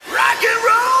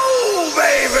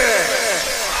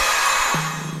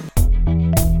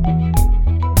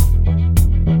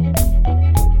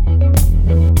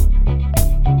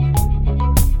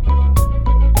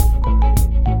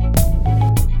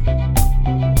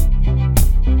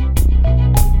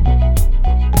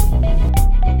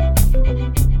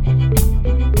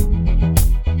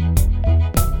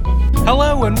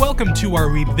welcome to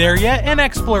Are We There Yet? An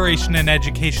exploration and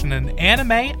education in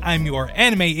anime. I'm your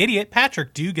anime idiot,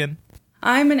 Patrick Dugan.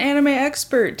 I'm an anime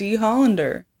expert, Dee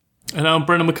Hollander. And I'm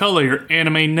Brendan McCullough, your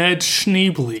anime Ned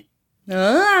Schneebly.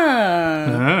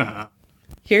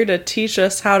 Here to teach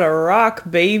us how to rock,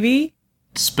 baby.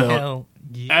 Spelled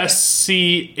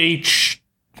S-C-H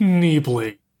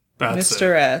Schneebly. That's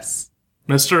Mr. S.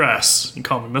 Mr. S. You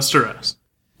call me Mr. S.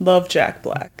 Love Jack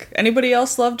Black. Anybody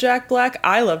else love Jack Black?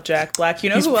 I love Jack Black. You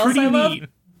know He's who else I pretty love? neat.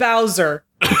 Bowser.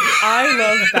 I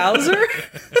love Bowser.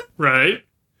 Right?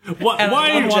 Why And I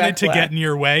I love wanted Jack to Black. get in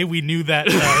your way. We knew that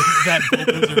that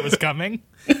bulldozer was coming.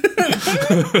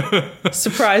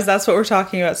 Surprise, that's what we're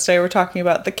talking about today. We're talking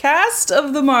about the cast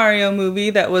of the Mario movie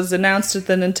that was announced at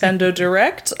the Nintendo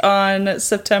Direct on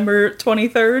September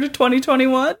 23rd,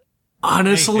 2021.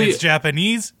 Honestly, It's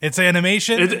Japanese. It's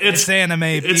animation. It's anime.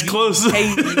 it's baby. close.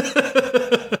 Hey,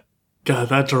 God,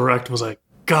 that direct was like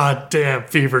goddamn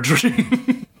fever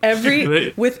dream.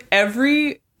 with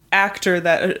every actor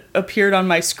that appeared on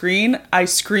my screen, I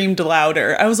screamed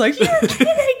louder. I was like, "You're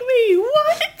kidding me!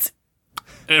 What?"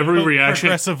 Every reaction.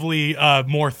 Progressively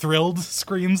more thrilled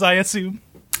screams, I assume.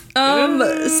 Some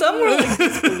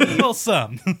were Well,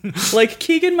 some. like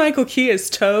Keegan-Michael Key as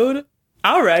Toad.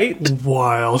 All right.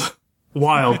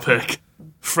 Wild pick.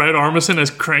 Fred Armisen as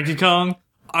Cranky Kong.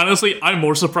 Honestly, I'm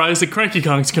more surprised that Cranky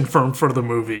Kong's confirmed for the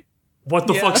movie. What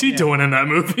the fuck's he doing in that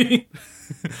movie?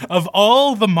 Of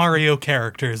all the Mario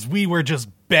characters, we were just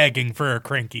begging for a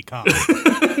Cranky Kong.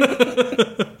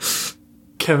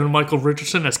 Kevin Michael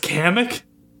Richardson as Kamek?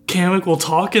 Kamek will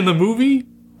talk in the movie?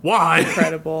 Why?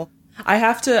 Incredible. I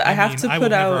have to I will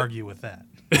put never out argue with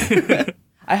that.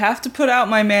 I have to put out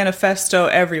my manifesto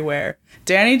everywhere.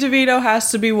 Danny DeVito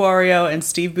has to be Wario and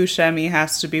Steve Buscemi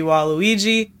has to be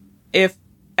Waluigi. If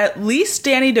at least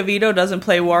Danny DeVito doesn't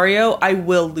play Wario, I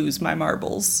will lose my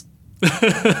marbles.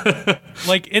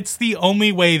 Like, it's the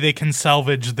only way they can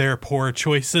salvage their poor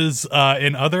choices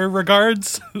in other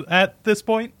regards at this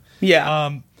point.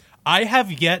 Yeah. I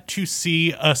have yet to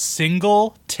see a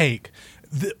single take.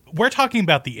 We're talking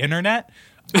about the internet.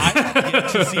 I have yet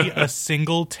to see a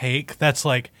single take that's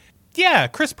like, yeah,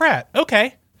 Chris Pratt,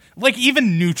 okay. Like,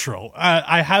 even neutral.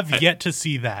 I have yet to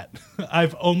see that.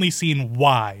 I've only seen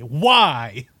why.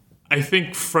 Why? I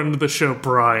think friend of the show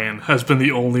Brian has been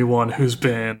the only one who's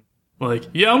been like,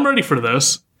 yeah, I'm ready for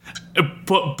this.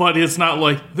 But it's not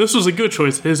like, this was a good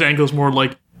choice. His angle's more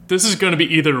like, this is going to be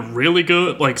either really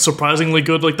good, like surprisingly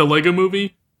good like the Lego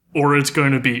movie, or it's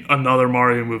going to be another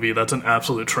Mario movie that's an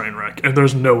absolute train wreck. And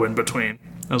there's no in between.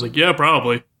 I was like, yeah,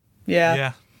 probably. yeah.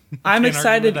 Yeah. I'm Can't argue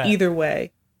excited with that. either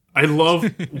way. I love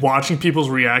watching people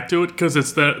react to it because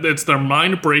it's their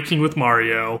mind breaking with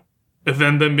Mario, and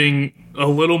then them being a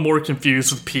little more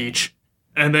confused with Peach,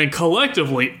 and then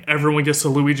collectively everyone gets to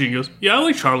Luigi and goes, "Yeah, I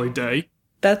like Charlie Day,"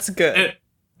 That's good.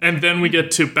 and then we get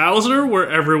to Bowser where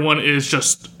everyone is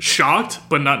just shocked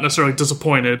but not necessarily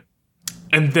disappointed,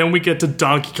 and then we get to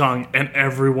Donkey Kong and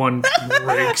everyone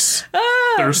breaks,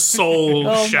 their soul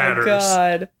Oh shatters my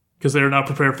god. because they're not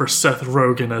prepared for Seth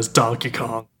Rogen as Donkey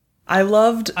Kong. I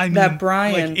loved I mean, that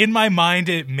Brian. like, in my mind,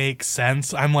 it makes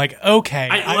sense. I'm like, okay.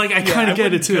 I kind of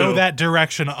get it wouldn't too. go that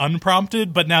direction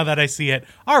unprompted, but now that I see it,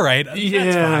 all right, that's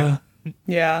Yeah. fine.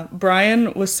 Yeah,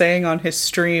 Brian was saying on his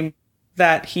stream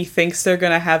that he thinks they're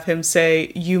gonna have him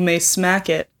say, "You may smack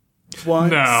it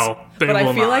once." No, they but I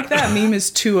will feel not. like that meme is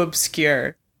too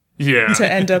obscure Yeah. to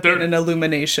end up They're- in an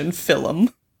Illumination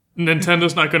film.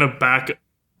 Nintendo's not gonna back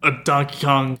a Donkey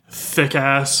Kong thick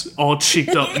ass, all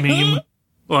cheeked up meme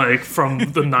like from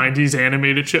the 90s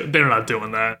animated shit. They're not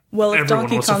doing that. Well, if Everyone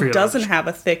Donkey wants to Kong feel doesn't that. have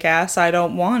a thick ass, I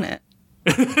don't want it.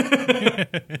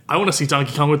 I want to see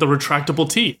Donkey Kong with the retractable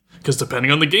teeth, because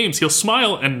depending on the games, he'll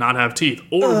smile and not have teeth,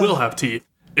 or will have teeth.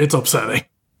 It's upsetting.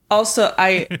 Also,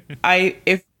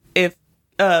 if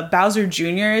Bowser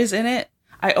Jr. is in it,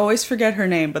 I always forget her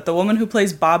name, but the woman who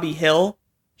plays Bobby Hill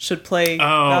should play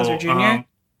Bowser Jr.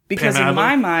 Because Pam in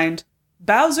my Adler? mind,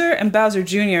 Bowser and Bowser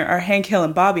Jr. are Hank Hill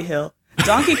and Bobby Hill.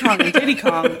 Donkey Kong and Diddy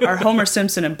Kong are Homer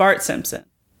Simpson and Bart Simpson.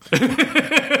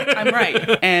 I'm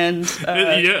right. And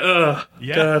Yeah.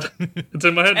 God. It's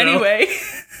in my head now. anyway,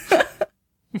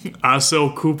 I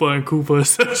sell Koopa and Koopa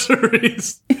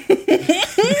accessories.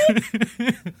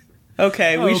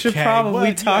 okay, we should Okay, probably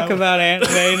what? talk Yeah. about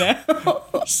anime now.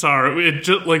 Sorry, it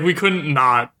just like we couldn't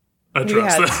not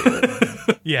address had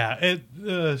that. Yeah.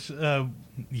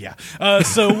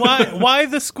 So why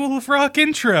the School of Rock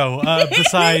intro?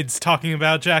 Besides talking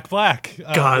about Jack Black.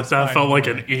 God, that felt like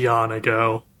an eon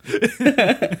ago.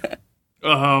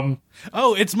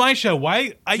 Oh, it's my show.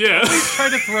 Why? I Yeah. always try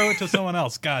to throw it to someone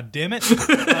else. God damn it.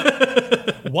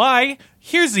 Why?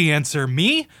 Here's the answer,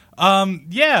 me.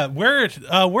 Yeah,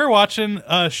 we're watching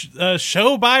a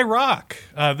show by Rock.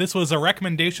 This was a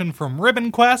recommendation from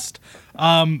Ribbon Quest.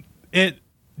 It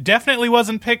definitely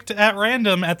wasn't picked at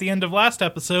random at the end of last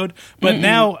episode, but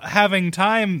now having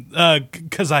time,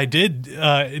 because I did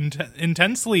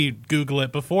intensely Google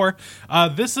it before,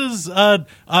 this is a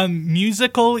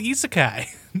musical isekai.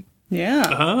 Yeah.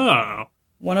 Oh.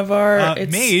 One of our...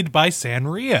 it's made by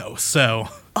Sanrio, so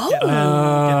get that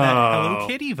Hello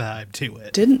Kitty vibe to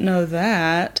it. Didn't know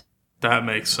that. That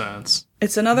makes sense.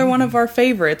 It's another one of our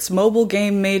favorites. Mobile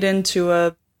game made into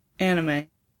a anime.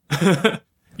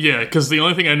 Yeah, because the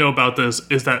only thing I know about this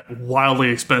is that wildly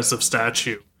expensive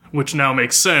statue, which now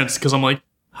makes sense, because I'm like,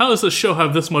 how does this show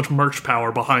have this much merch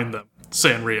power behind them?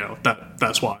 Sanrio.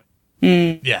 That's why.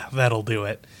 Yeah, that'll do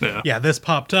it. Yeah, this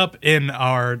popped up in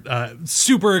our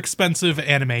super expensive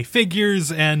anime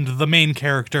figures, and the main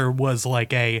character was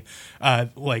like a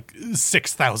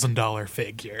 $6,000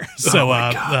 figure.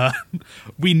 So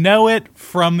we know it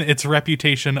from its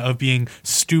reputation of being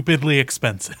stupidly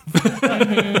expensive.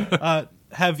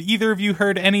 Have either of you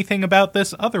heard anything about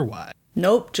this otherwise?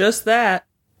 Nope, just that.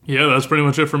 Yeah, that's pretty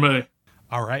much it for me.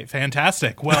 All right,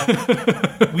 fantastic. Well,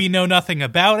 we know nothing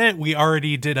about it. We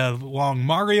already did a long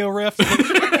Mario riff. So we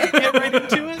should get right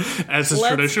into it. As is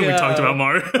Let's tradition, go. we talked about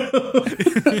Mario.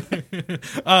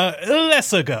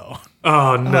 Let's go.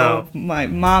 Oh, no. Oh, my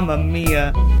mamma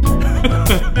mia.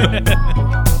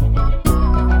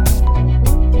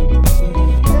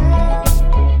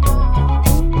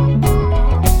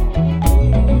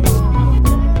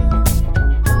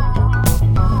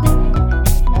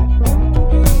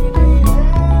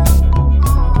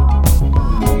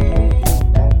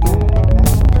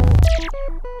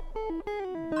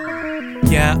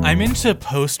 Yeah, I'm into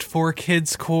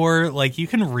post-4Kids core. Like, you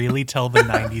can really tell the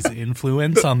 90s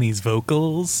influence on these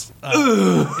vocals.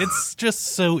 It's just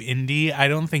so indie. I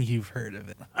don't think you've heard of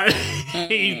it. I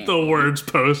hate the words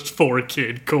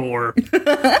post-4Kid core.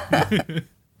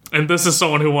 And this is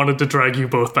someone who wanted to drag you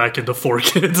both back into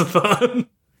 4Kids-a-thon.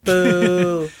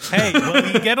 Boo. Hey, well,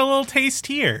 you get a little taste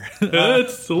here.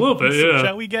 It's a little bit, yeah.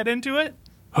 Shall we get into it?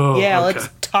 Oh, Yeah, okay. let's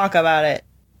talk about it.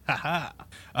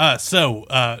 So,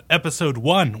 episode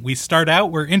 1, we start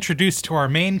out, we're introduced to our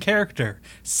main character,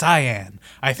 Cyan.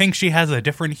 I think she has a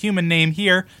different human name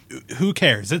here. Who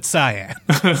cares? It's Cyan.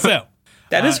 So,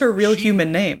 That is her real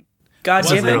human name. God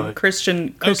Was damn it, really?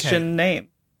 Christian name.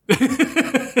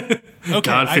 okay, I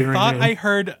God-fearing thought name. I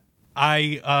heard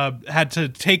I had to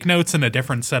take notes in a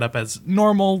different setup as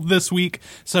normal this week,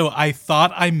 so I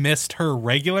thought I missed her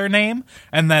regular name,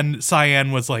 and then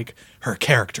Cyan was like her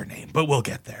character name, but we'll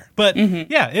get there. But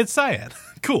yeah, it's Cyan.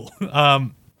 Cool.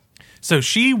 So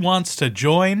she wants to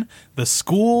join the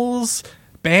school's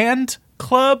band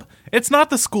club. It's not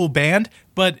the school band,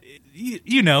 but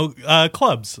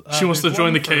clubs. She wants to There's join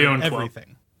one the for K-On! Club.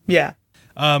 Yeah.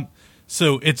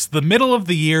 So it's the middle of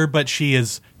the year, but she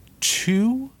is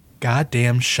too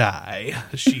goddamn shy.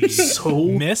 She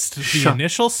missed the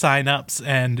initial signups,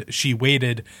 and she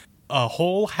waited a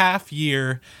whole half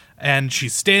year, and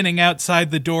she's standing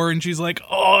outside the door, and she's like,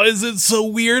 oh, is it so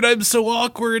weird? I'm so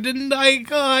awkward, and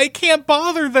I can't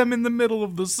bother them in the middle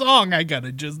of the song. I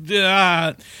gotta just...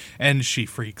 And she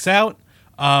freaks out.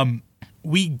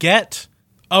 We get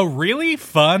a really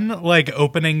fun,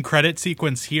 opening credit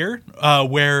sequence here,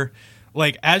 where...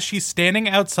 as she's standing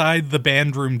outside the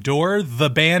band room door, the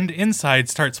band inside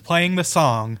starts playing the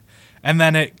song, and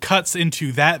then it cuts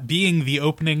into that being the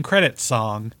opening credits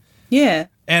song. Yeah.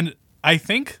 And I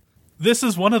think this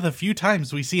is one of the few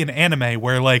times we see an anime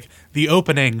where, the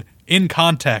opening, in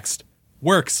context,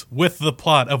 works with the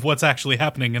plot of what's actually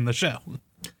happening in the show.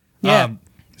 Yeah.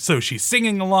 So she's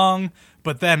singing along,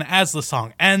 but then as the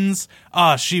song ends,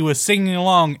 she was singing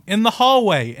along in the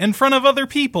hallway in front of other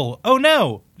people. Oh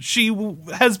no, she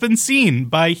has been seen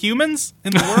by humans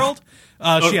in the world.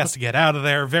 She has to get out of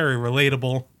there. Very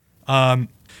relatable.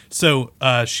 So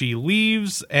she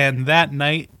leaves, and that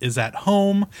night is at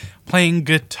home playing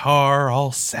guitar,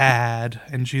 all sad.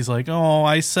 And she's like, oh,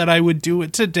 I said I would do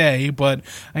it today, but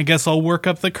I guess I'll work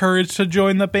up the courage to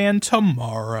join the band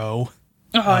tomorrow.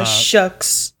 Oh,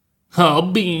 shucks. Oh,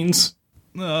 beans.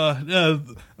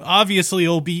 Obviously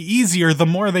it'll be easier the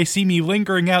more they see me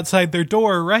lingering outside their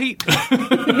door, right?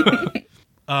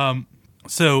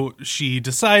 So she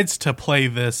decides to play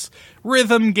this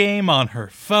rhythm game on her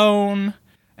phone,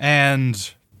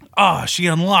 and she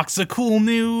unlocks a cool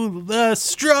new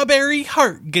strawberry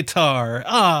heart guitar.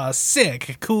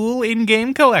 Sick, cool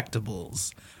in-game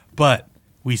collectibles. But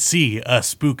we see a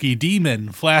spooky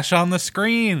demon flash on the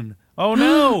screen. Oh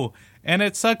no! and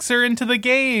it sucks her into the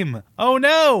game. Oh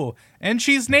no! And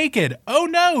she's naked. Oh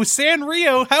no,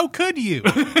 Sanrio, how could you?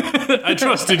 I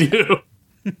trusted you.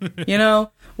 You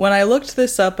know, when I looked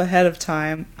this up ahead of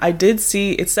time, I did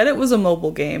see it said it was a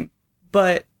mobile game,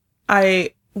 but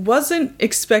I wasn't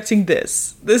expecting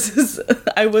this.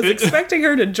 I was expecting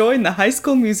her to join the High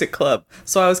School Music Club,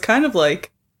 so I was kind of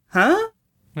like, huh?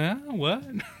 What?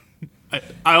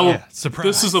 Surprise.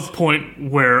 This is a point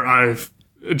where I've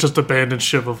just abandoned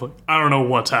ship of like, I don't know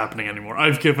what's happening anymore.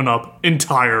 I've given up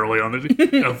entirely on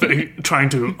trying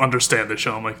to understand the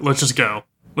show. I'm like, let's just go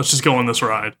on this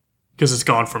ride because it's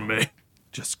gone from me.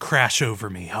 Just crash over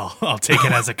me. I'll take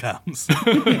it as it comes.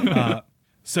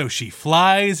 So she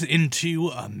flies into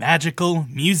a magical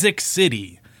music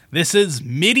city. This is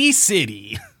MIDI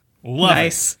City. Love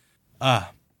nice. it.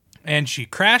 And she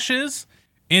crashes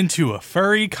into a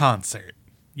furry concert.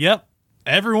 Yep.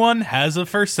 Everyone has a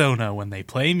fursona when they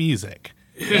play music.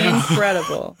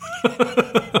 Incredible.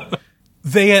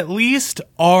 They at least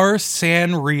are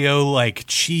Sanrio, like,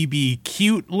 chibi,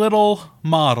 cute little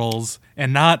models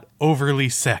and not overly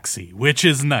sexy, which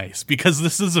is nice because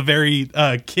this is a very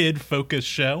kid-focused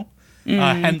show.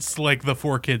 Hence, like, the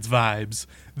 4Kids vibes.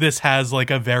 This has,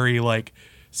 like, a very, like,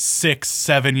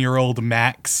 6-7-year-old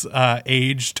max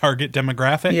age target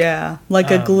demographic. Yeah,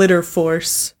 like a glitter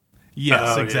force.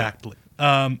 Yes, exactly.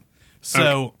 Yeah.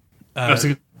 Sorry, I was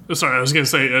going to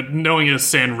say, knowing it's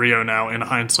Sanrio now in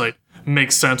hindsight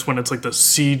makes sense when it's like the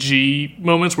CG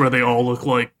moments where they all look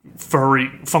like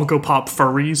Funko Pop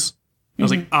furries. I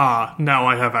was like, now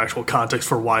I have actual context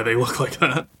for why they look like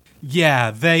that.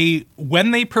 Yeah,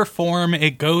 when they perform,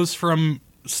 it goes from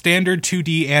standard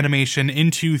 2D animation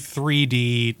into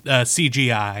 3D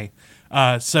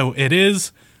CGI. So it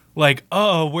is like,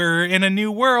 oh, we're in a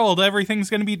new world,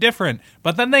 everything's going to be different.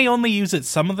 But then they only use it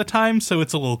some of the time, so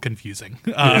it's a little confusing.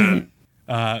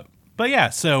 But yeah,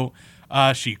 so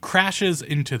she crashes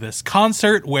into this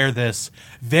concert where this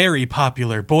very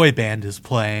popular boy band is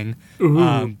playing.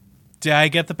 Did I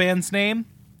get the band's name?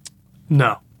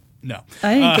 No.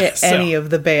 I didn't get any of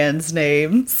the band's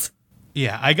names.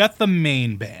 Yeah, I got the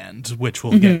main band, which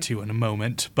we'll get to in a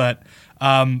moment. But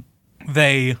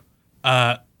they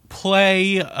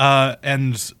play,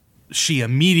 and she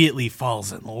immediately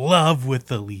falls in love with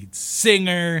the lead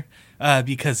singer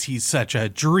because he's such a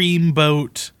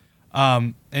dreamboat.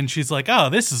 And she's like, oh,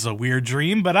 this is a weird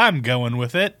dream, but I'm going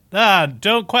with it.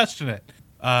 Don't question it.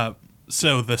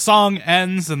 So the song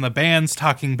ends and the band's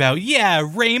talking about,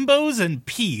 rainbows and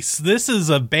peace. This is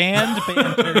a band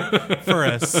banter for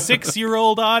a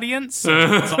 6-year-old audience. So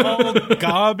it's all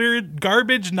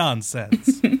garbage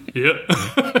nonsense.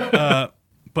 Yep.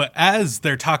 But as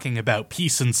they're talking about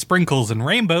peace and sprinkles and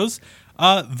rainbows,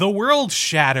 the world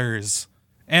shatters.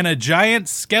 And a giant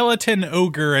skeleton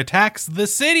ogre attacks the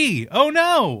city. Oh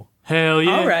no! Hell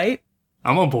yeah. All right.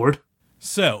 I'm on board.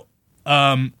 So,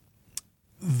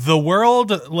 the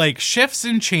world, like, shifts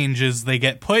and changes. They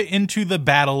get put into the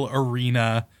battle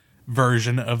arena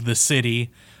version of the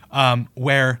city,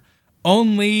 where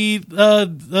only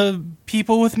the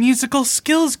people with musical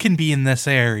skills can be in this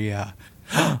area.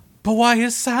 But why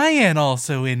is Cyan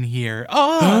also in here?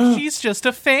 Oh, she's just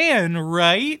a fan,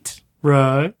 right?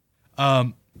 Right.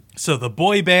 So the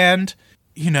boy band,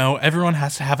 everyone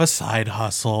has to have a side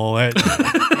hustle.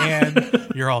 And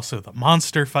you're also the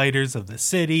monster fighters of the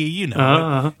city. You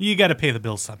got to pay the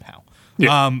bills somehow.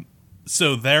 Yeah.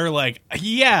 So they're like,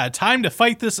 time to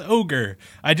fight this ogre.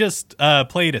 I just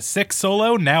played a 6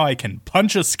 solo. Now I can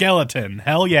punch a skeleton.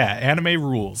 Hell yeah, anime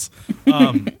rules.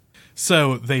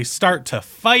 So they start to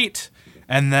fight,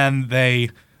 and then they,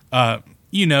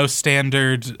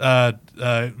 standard,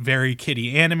 very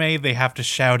kiddie anime, they have to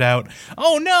shout out,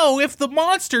 oh no, if the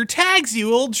monster tags you,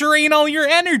 it'll drain all your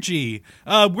energy.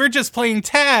 We're just playing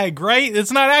tag, right?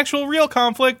 It's not actual real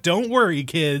conflict. Don't worry,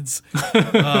 kids.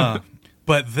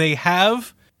 But they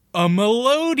have a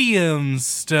Melodium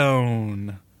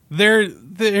Stone. They're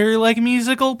like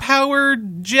musical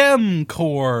powered gem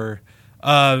core.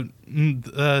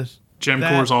 Gem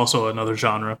core is also another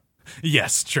genre.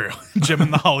 Yes, true. Gem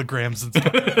and the holograms and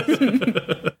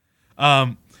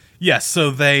stuff. Yes, so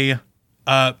they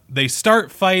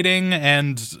start fighting,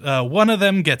 and one of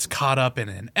them gets caught up in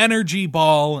an energy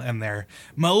ball, and their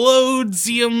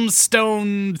Melodium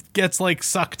Stone gets like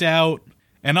sucked out,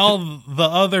 and all the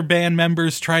other band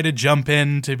members try to jump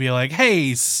in to be like,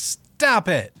 "Hey, stop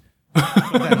it!"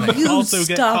 But then they also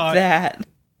get caught. That.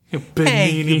 Hey,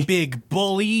 you big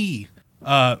bully.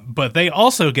 But they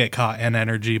also get caught in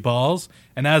energy balls,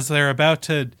 and as they're about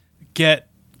to get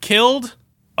killed,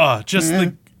 a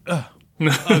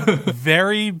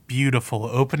very beautiful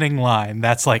opening line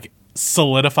that's like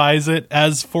solidifies it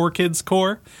as 4Kids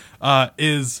Core,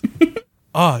 is,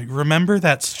 remember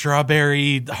that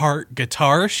Strawberry Heart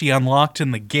guitar she unlocked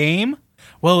in the game?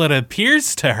 Well, it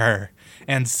appears to her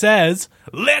and says,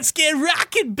 "Let's get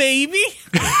rockin', baby!"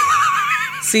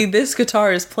 See, this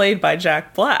guitar is played by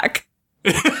Jack Black.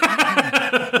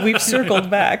 We've circled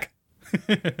back.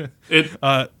 It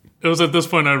was at this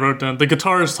point I wrote down, the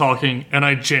guitar is talking, and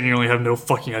I genuinely have no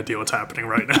fucking idea what's happening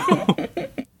right now.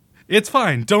 It's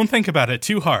fine. Don't think about it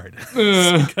too hard.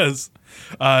 Because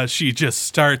she just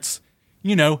starts,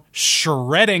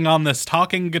 shredding on this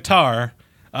talking guitar.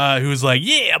 Who's like,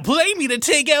 "Yeah, play me to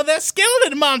take out that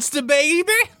skeleton monster,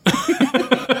 baby!"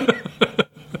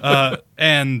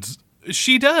 And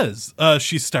she does.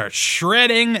 She starts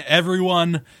shredding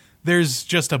everyone. There's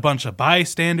just a bunch of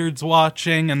bystanders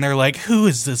watching, and they're like, "Who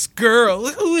is this girl?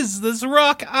 Who is this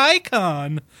rock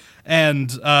icon?"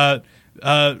 And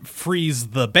frees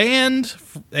the band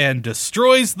and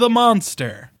destroys the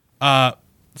monster.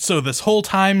 So this whole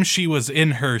time she was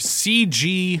in her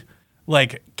CG,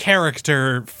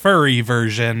 character furry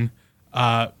version,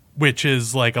 which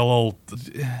is like a little,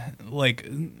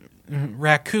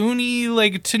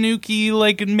 raccoony,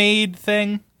 tanuki, maid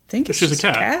thing. I think it's She's just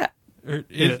a cat.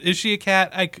 Is she a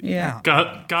cat? Yeah.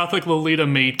 Gothic Lolita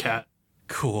maid cat.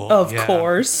 Cool. Of yeah.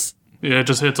 course. Yeah, it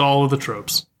just hits all of the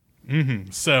tropes.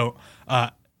 So,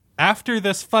 after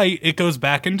this fight, it goes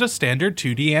back into standard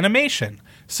 2D animation.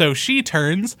 So she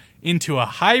turns into a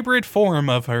hybrid form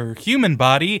of her human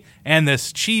body and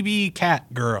this chibi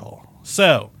cat girl.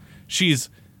 So, she's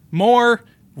more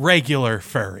regular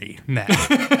furry now.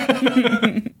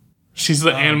 She's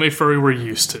the anime furry we're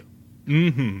used to.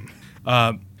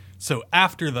 So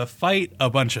after the fight, a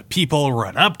bunch of people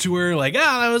run up to her like,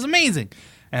 that was amazing.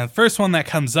 And the first one that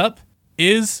comes up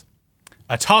is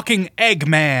a talking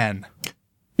Eggman.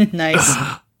 Nice.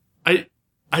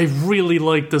 I really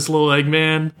liked this little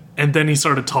Eggman, and then he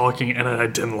started talking, and I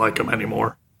didn't like him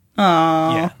anymore.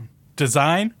 Aww. Yeah.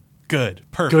 Design? Good.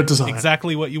 Perfect. Good design.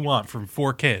 Exactly what you want from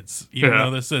 4Kids, even Yeah.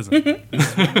 though this isn't.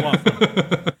 This is what you want from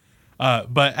them.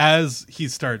 But as he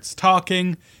starts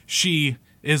talking, she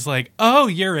is like, "Oh,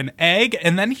 you're an egg?"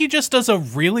 And then he just does a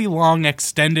really long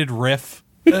extended riff.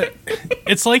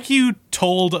 It's like you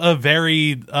told a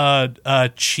very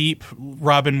cheap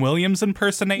Robin Williams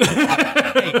impersonator,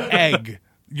 "Hey, egg.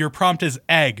 Your prompt is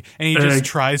egg." And he just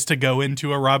tries to go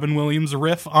into a Robin Williams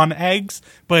riff on eggs,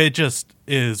 but it just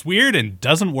is weird and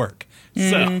doesn't work.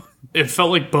 So It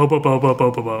felt like Bobo,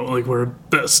 where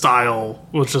the style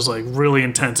was just really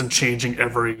intense and changing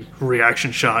every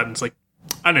reaction shot. And it's like,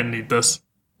 I didn't need this.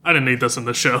 I didn't need this in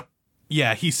the show.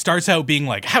 yeah, he starts out being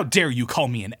like, "How dare you call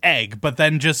me an egg?" But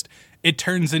then just it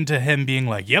turns into him being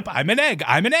like, "Yep, I'm an egg,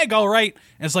 all right."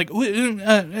 And it's like,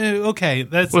 okay,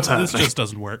 this just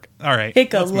doesn't work. All right,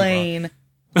 Pick a let's move on.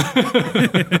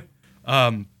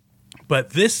 lane. But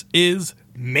this is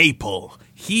Maple.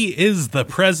 He is the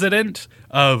president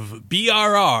of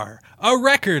BRR, a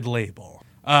record label.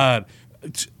 I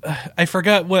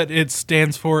forgot what it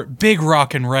stands for. Big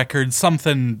Rockin' Records,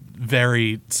 something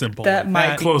very simple. That like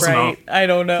might be Close right. enough. I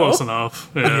don't know. Close enough.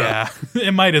 Yeah,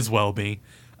 it might as well be.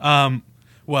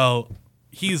 Well,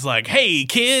 he's like, "Hey,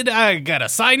 kid, I gotta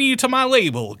sign you to my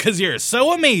label because you're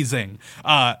so amazing.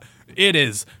 It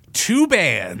is 2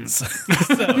 bands,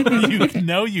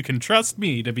 so you can trust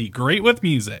me to be great with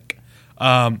music."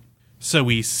 So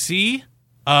we see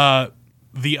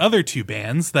the other 2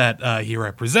 bands that he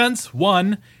represents.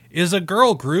 One is a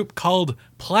girl group called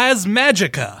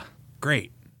Plasmagica.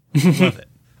 Great. Love it.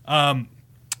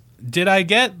 Did I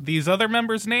get these other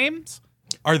members' names?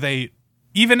 Are they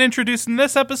even introduced in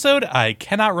this episode? I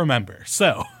cannot remember.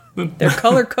 So, They're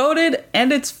color coded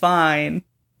and it's fine.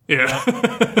 Yeah.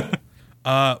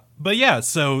 but yeah,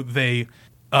 so they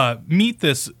meet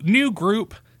this new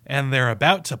group and they're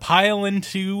about to pile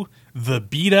into the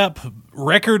beat up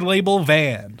record label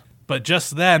van. But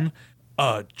just then,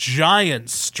 a giant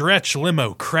stretch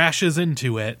limo crashes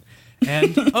into it.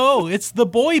 And oh, it's the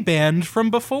boy band from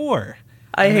before.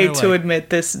 I And hate they're to like- admit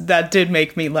this, that did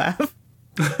make me laugh.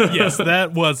 Yes,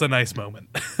 that was a nice moment.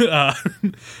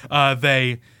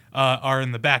 They are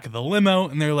in the back of the limo,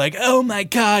 and they're like, "Oh my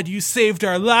god, you saved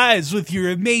our lives with your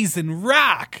amazing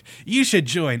rock. You should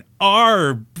join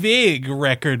our big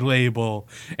record label."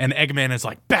 And Eggman is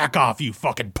like, "Back off, you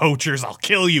fucking poachers. I'll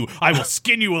kill you. I will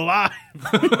skin you alive."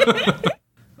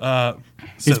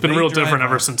 He's been they real drive different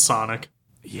ever off. since Sonic.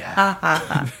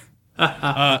 Yeah.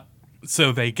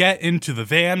 So they get into the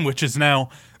van, which is now,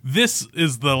 this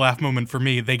is the laugh moment for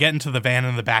me. They get into the van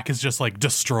and the back is just like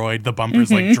destroyed. The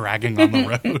bumper's like dragging on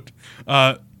the road.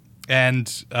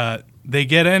 And they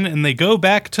get in and they go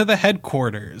back to the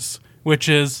headquarters, which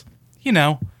is,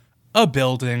 a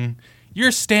building.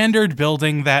 Your standard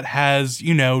building that has,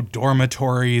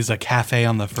 dormitories, a cafe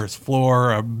on the first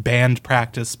floor, a band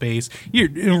practice space,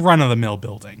 your run-of-the-mill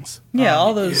buildings. Yeah,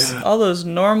 all those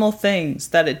normal things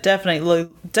that it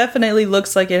definitely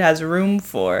looks like it has room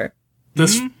for.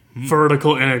 This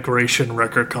vertical integration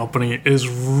record company is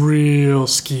real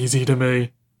skeezy to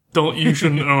me. You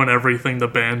shouldn't own everything the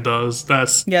band does.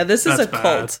 This is a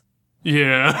cult.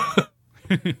 Yeah.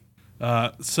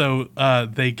 So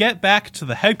they get back to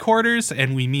the headquarters,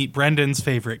 and we meet Brendan's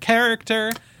favorite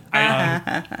character,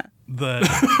 the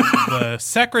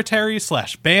secretary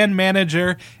 / band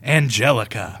manager,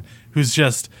 Angelica, who's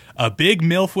just a big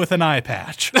MILF with an eye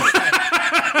patch.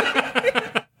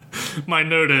 My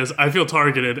note is, I feel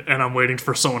targeted, and I'm waiting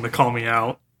for someone to call me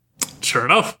out. Sure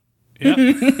enough. Yep.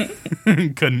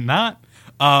 Could not.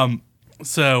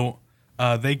 So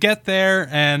they get there,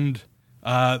 and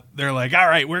they're like, all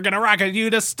right, we're going to rocket you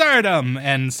to stardom.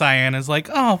 And Cyan is like,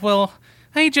 oh, well,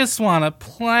 I just want to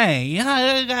play.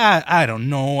 I don't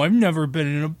know. I've never been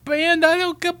in a band. I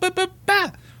don't get...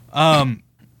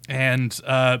 And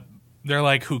they're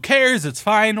like, who cares? It's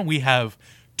fine. We have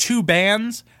 2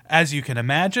 bands, as you can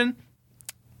imagine.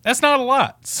 That's not a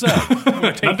lot. So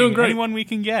we're taking anyone we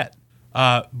can get.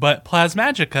 But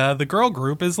Plasmagica, the girl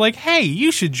group, is like, hey,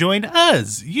 you should join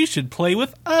us. You should play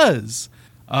with us.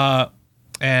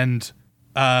 And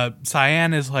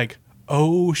Cyan is like,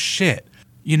 oh, shit.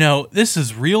 This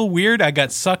is real weird. I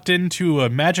got sucked into a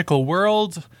magical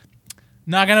world.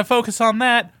 Not going to focus on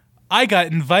that. I got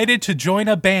invited to join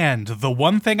a band. The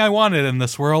one thing I wanted in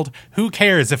this world. Who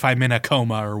cares if I'm in a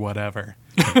coma or whatever?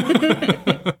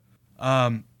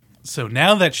 So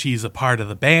now that she's a part of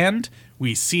the band,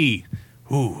 we see,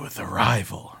 the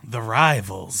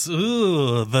rivals,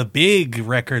 the big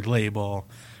record label.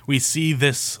 We see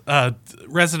this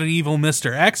Resident Evil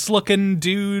Mr. X looking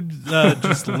dude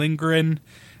just lingering,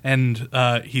 and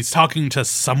he's talking to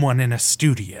someone in a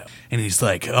studio. And he's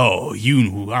like, oh,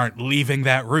 you aren't leaving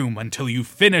that room until you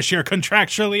finish your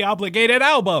contractually obligated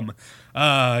album.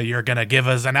 You're going to give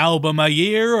us an album a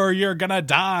year, or you're going to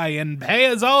die and pay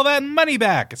us all that money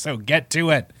back. So get to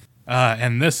it.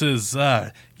 And this is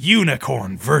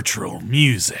Unicorn Virtual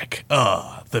Music,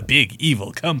 the big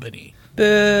evil company.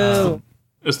 Boo.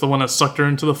 It's the one that sucked her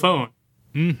into the phone.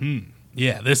 Mm-hmm.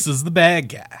 Yeah, this is the bad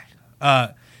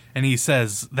guy. And he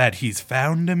says that he's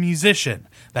found a musician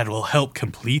that will help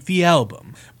complete the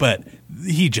album, but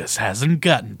he just hasn't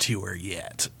gotten to her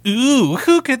yet. Ooh,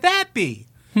 who could that be?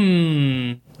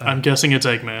 I'm guessing it's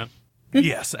Eggman.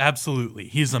 Yes, absolutely.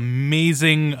 He's an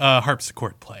amazing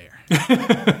harpsichord player.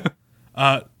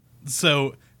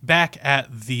 So back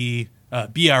at the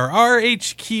BRR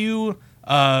HQ,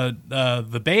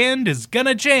 the band is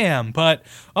gonna jam, but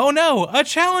oh no, a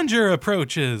challenger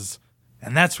approaches.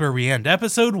 And that's where we end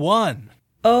episode 1.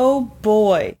 Oh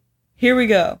boy. Here we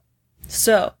go.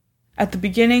 So, at the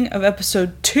beginning of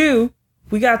episode 2,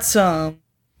 we got some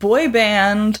boy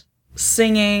band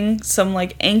singing, some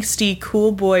like angsty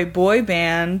cool boy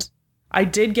band. I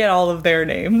did get all of their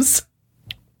names.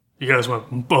 You guys went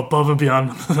above and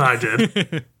beyond than I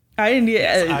did. I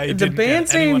didn't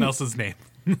get anyone else's name.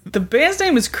 The band's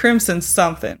name is Crimson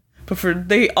something, but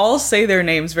they all say their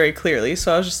names very clearly,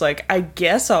 so I was just like, I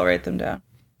guess I'll write them down.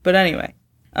 But anyway,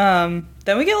 then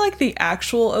we get like the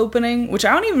actual opening, which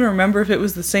I don't even remember if it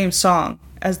was the same song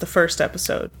as the first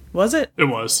episode. Was it? It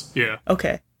was, yeah.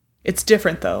 Okay. It's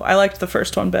different though. I liked the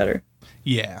first one better.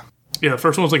 Yeah. Yeah, the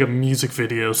first one was like a music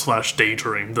video /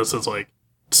 daydream. This is like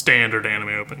standard anime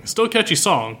opening. Still a catchy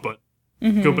song, but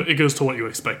it goes to what you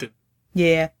expected.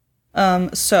 Yeah.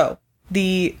 So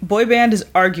the boy band is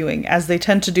arguing, as they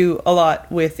tend to do a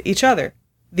lot with each other.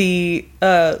 The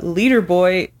leader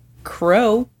boy,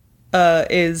 Crow,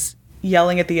 is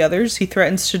yelling at the others. He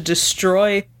threatens to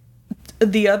destroy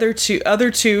the other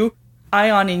two,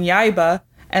 Ion and Yaiba,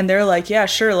 and they're like, yeah,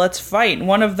 sure, let's fight. And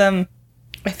one of them,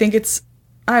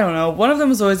 one of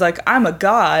them is always like, I'm a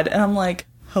god, and I'm like,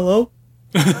 hello?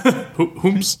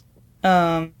 Whom's?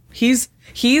 He's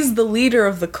the leader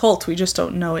of the cult, we just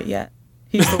don't know it yet.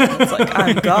 He's the one that's like,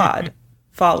 I'm God,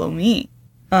 follow me.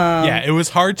 Yeah, it was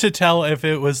hard to tell if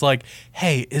it was like,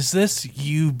 hey, is this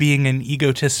you being an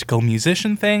egotistical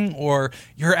musician thing, or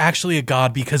you're actually a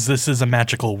god because this is a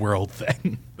magical world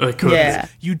thing? Yeah.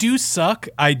 You do suck.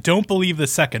 I don't believe the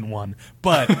second one,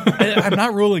 but I'm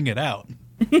not ruling it out.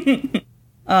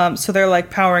 So they're like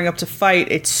powering up to fight.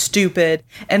 It's stupid.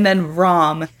 And then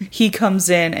Rom, he comes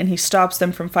in and he stops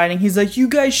them from fighting. He's like, you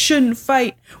guys shouldn't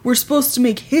fight. We're supposed to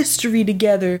make history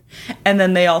together. And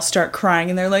then they all start crying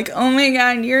and they're like, oh my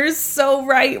God, you're so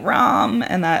right, Rom.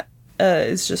 And that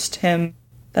is just him.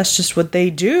 That's just what they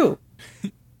do.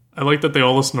 I like that they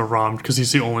all listen to Rom because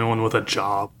he's the only one with a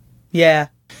job. Yeah.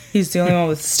 He's the only one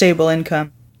with stable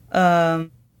income.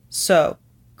 So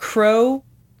Crow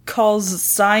calls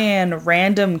Cyan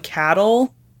random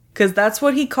cattle because that's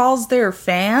what he calls their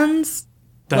fans.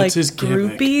 That's like his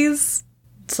gimmick. Groupies.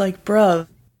 It's like, bruv,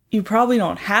 you probably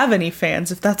don't have any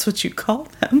fans if that's what you call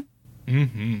them.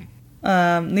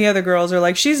 Mm-hmm. The other girls are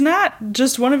like, she's not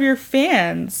just one of your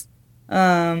fans.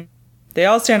 They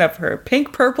all stand up for her.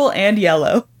 Pink, purple, and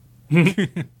yellow.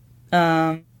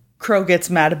 Crow gets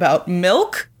mad about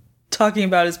milk, talking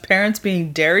about his parents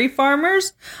being dairy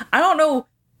farmers. I don't know.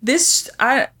 This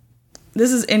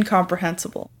is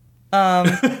incomprehensible.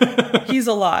 He's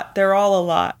a lot. They're all a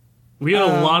lot. We had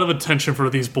a lot of attention for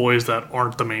these boys that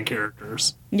aren't the main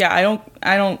characters. Yeah,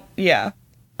 I don't, yeah.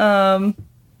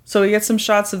 So we get some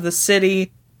shots of the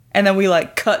city, and then we,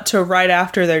 like, cut to right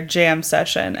after their jam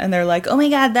session, and they're like, oh my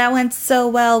God, that went so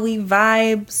well, we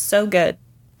vibe, so good.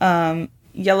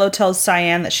 Yellow tells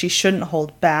Cyan that she shouldn't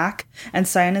hold back, and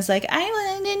Cyan is like,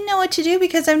 I didn't know what to do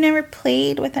because I've never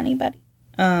played with anybody.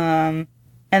 And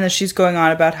then she's going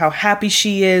on about how happy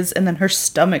she is, and then her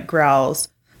stomach growls.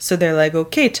 So they're like,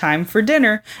 okay, time for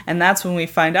dinner. And that's when we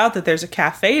find out that there's a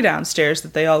cafe downstairs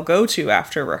that they all go to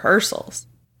after rehearsals.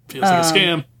 Feels like a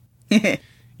scam.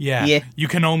 Yeah. You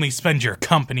can only spend your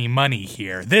company money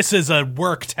here. This is a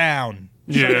work town.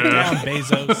 Yeah. Shut it down,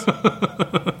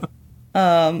 Bezos.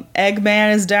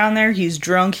 Eggman is down there. He's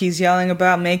drunk. He's yelling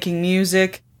about making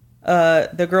music.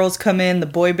 The girls come in. The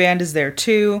boy band is there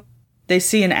too. They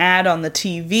see an ad on the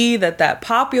TV that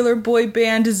popular boy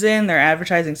band is in. They're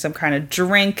advertising some kind of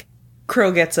drink.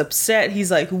 Crow gets upset.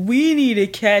 He's like, we need a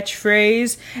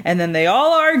catchphrase. And then they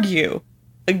all argue.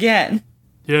 Again.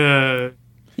 Yeah.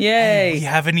 Yay. We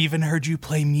haven't even heard you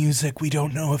play music. We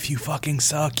don't know if you fucking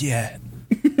suck yet.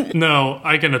 No,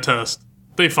 I can attest.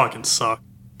 They fucking suck.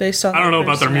 Based on I don't know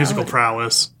about their personality. musical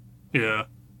prowess. Yeah.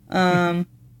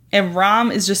 And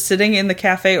Rom is just sitting in the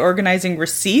cafe organizing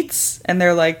receipts, and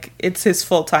they're like, it's his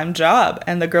full-time job,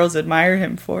 and the girls admire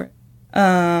him for it.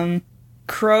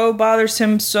 Crow bothers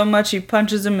him so much he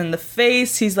punches him in the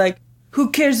face. He's like,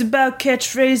 who cares about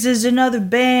catchphrases in other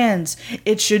bands?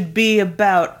 It should be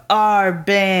about our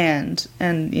band.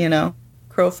 And,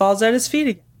 Crow falls at his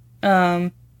feet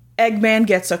again. Eggman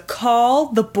gets a call.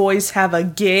 The boys have a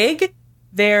gig.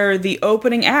 They're the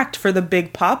opening act for the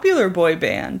big popular boy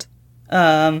band.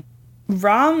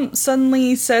 Rom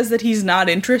suddenly says that he's not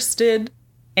interested,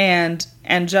 and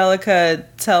Angelica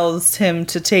tells him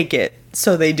to take it,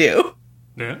 so they do.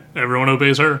 Yeah, everyone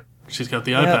obeys her. She's got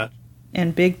the iPad.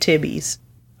 And big tibbies.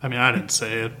 I mean, I didn't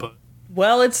say it, but...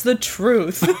 Well, it's the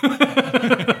truth.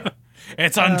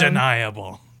 It's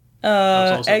undeniable. I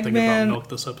was also thinking about Eggman- milk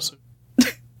this episode.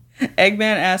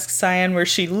 Eggman asks Cyan where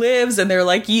she lives, and they're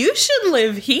like, you should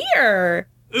live here!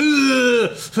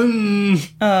 Red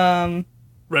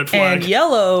flag. And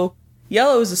Yellow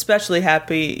is especially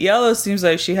happy. Yellow seems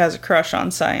like she has a crush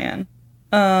on Cyan.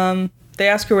 They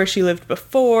ask her where she lived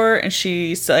before, and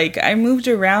she's like, I moved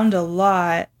around a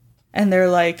lot. And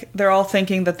they're all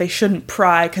thinking that they shouldn't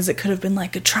pry because it could have been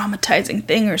like a traumatizing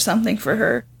thing or something for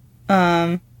her.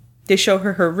 They show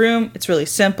her room. It's really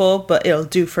simple, but it'll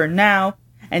do for now.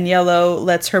 And Yellow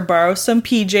lets her borrow some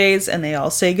PJs, and they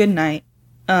all say goodnight.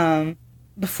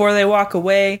 Before they walk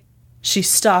away, she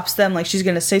stops them like she's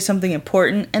going to say something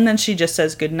important, and then she just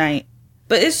says goodnight.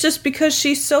 But it's just because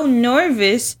she's so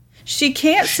nervous, she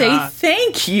can't say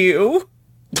thank you.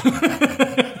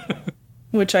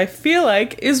 Which I feel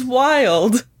like is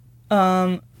wild.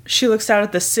 She looks out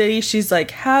at the city. She's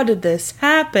like, how did this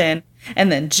happen?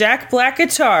 And then Jack Black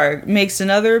Guitar makes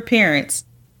another appearance.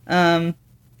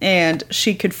 And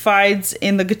she confides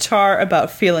in the guitar about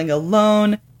feeling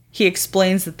alone. He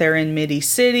explains that they're in Midi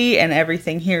City and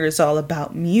everything here is all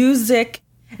about music.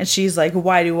 And she's like,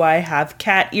 why do I have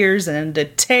cat ears and a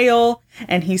tail?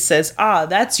 And he says,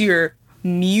 that's your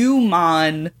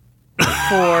Mewmon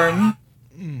form.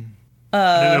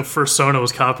 I didn't know Fursona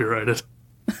was copyrighted.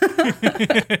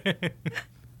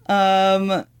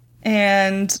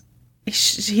 And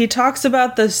he talks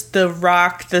about the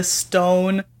rock, the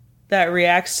stone that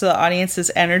reacts to the audience's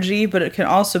energy, but it can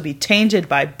also be tainted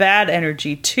by bad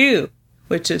energy too,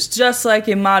 which is just like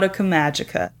in Madoka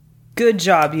Magica. Good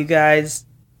job, you guys.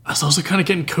 I was also kind of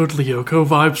getting Code Lyoko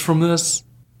vibes from this.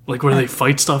 Like where they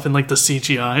fight stuff in like the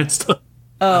CGI and stuff.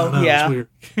 Oh, yeah. It's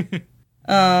weird.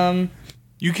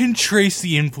 You can trace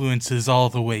the influences all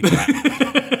the way back.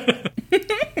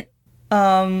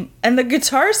 And the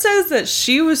guitar says that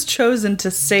she was chosen to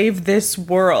save this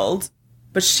world,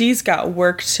 but she's got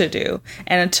work to do.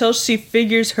 And until she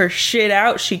figures her shit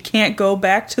out, she can't go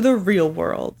back to the real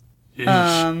world.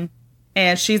 And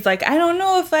she's like, I don't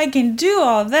know if I can do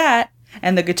all that.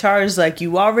 And the guitar is like,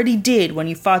 you already did when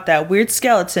you fought that weird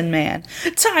skeleton man.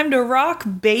 Time to rock,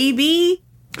 baby.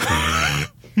 I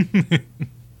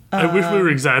wish we were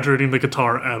exaggerating the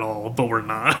guitar at all, but we're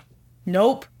not.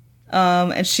 Nope.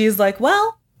 And she's like,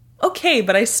 well, okay,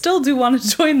 but I still do want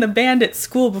to join the band at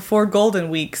school before Golden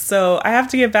Week, so I have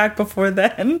to get back before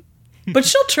then. But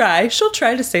she'll try. She'll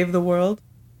try to save the world.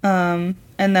 And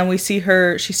then we see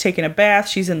her, she's taking a bath,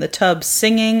 she's in the tub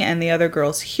singing, and the other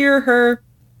girls hear her.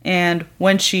 And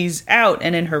when she's out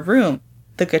and in her room,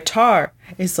 the guitar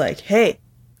is like, hey,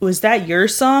 was that your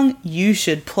song? You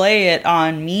should play it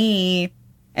on me.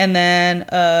 And then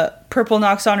Purple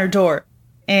knocks on her door,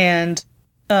 and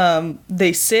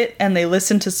they sit and they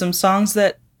listen to some songs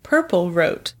that Purple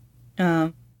wrote.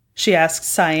 She asks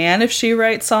Cyan if she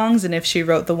writes songs and if she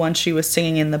wrote the one she was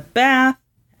singing in the bath.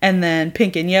 And then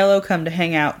Pink and Yellow come to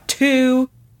hang out too.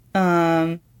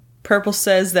 Purple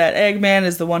says that Eggman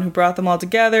is the one who brought them all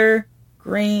together.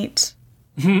 Great.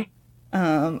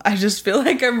 I just feel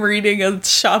like I'm reading a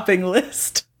shopping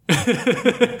list.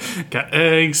 Got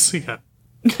eggs, you got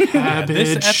cabbage.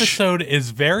 This episode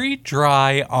is very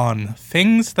dry on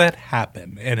things that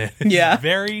happen, and it's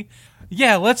very...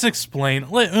 Yeah, let's explain.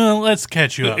 Let's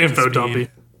catch you up Info to speed. dumpy.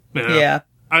 Yeah.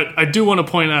 I do want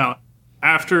to point out,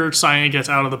 after Cyan gets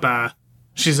out of the bath,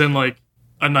 she's in, like,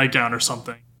 a nightgown or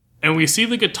something. And we see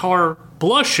the guitar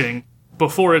blushing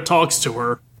before it talks to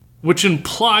her, which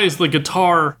implies the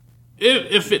guitar,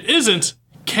 if it isn't,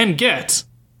 can get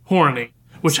horny,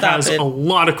 which has a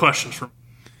lot of questions for me.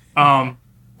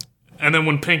 And then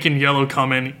when Pink and Yellow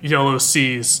come in, Yellow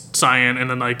sees Cyan in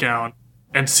the nightgown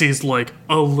and sees, like,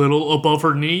 a little above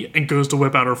her knee and goes to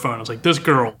whip out her phone. I was like, this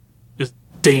girl is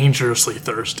dangerously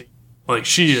thirsty. Like,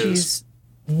 she's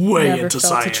way never into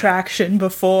felt Cyan. attraction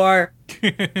before.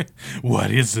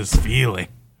 What is this feeling?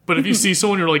 But if you see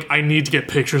someone, you're like, I need to get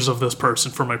pictures of this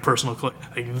person for my personal like,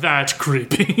 that's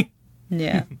creepy.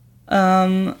 Yeah.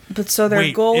 But so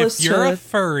their goal is to... if you're a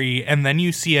furry and then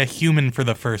you see a human for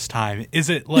the first time, is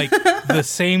it like the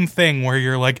same thing where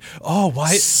you're like, oh,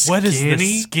 why? What is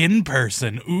this skin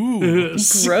person? Ooh,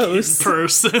 gross skin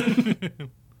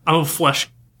person. I'm flesh.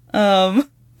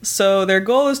 So their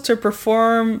goal is to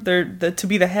perform, to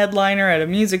be the headliner at a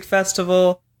music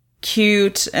festival.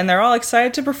 Cute, and they're all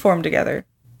excited to perform together.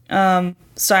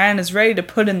 Cyan is ready to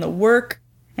put in the work,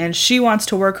 and she wants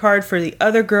to work hard for the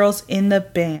other girls in the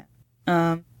band.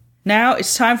 Now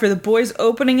it's time for the boys'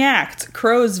 opening act.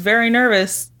 Crow is very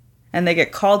nervous, and they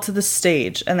get called to the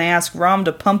stage, and they ask Rom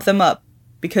to pump them up,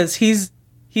 because he's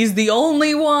the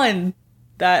only one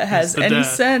that has any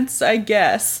sense, I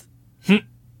guess.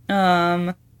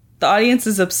 The audience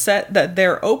is upset that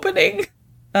they're opening.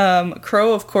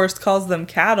 Crow, of course, calls them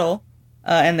cattle,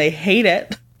 and they hate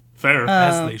it. Fair.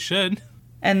 As they should.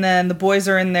 And then the boys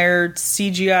are in their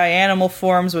CGI animal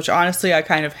forms, which honestly I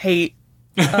kind of hate.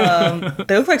 They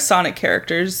look like Sonic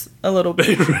characters a little bit.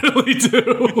 They really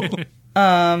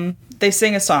do. They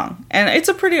sing a song, and it's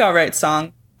a pretty alright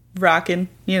song. Rockin',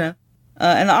 you know.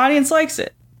 And the audience likes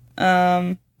it.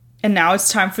 And now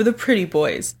it's time for the Pretty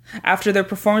Boys. After their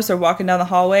performance, they're walking down the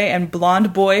hallway, and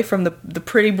Blonde Boy from the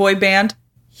Pretty Boy band,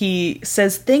 he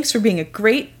says, thanks for being a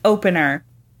great opener.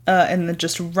 And then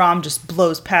Rom just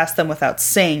blows past them without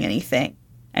saying anything.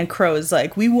 And Crow is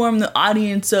like, we warmed the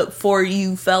audience up for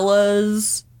you,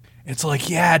 fellas. It's like,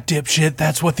 yeah, dipshit,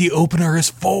 that's what the opener is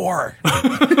for.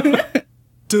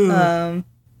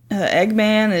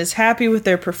 Eggman is happy with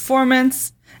their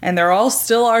performance, and they're all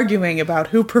still arguing about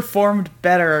who performed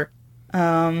better.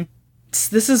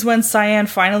 This is when Cyan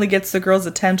finally gets the girls'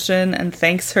 attention and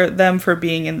thanks them for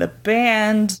being in the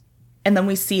band. And then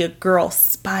we see a girl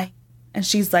spy, and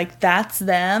she's like, that's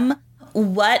them?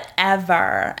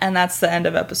 Whatever. And that's the end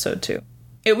of episode 2.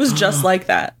 It was just like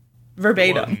that.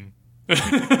 Verbatim.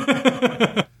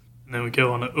 And then we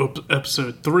go on to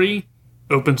episode 3.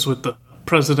 Opens with the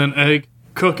President Egg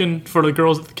cooking for the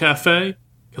girls at the cafe,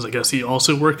 because I guess he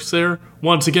also works there.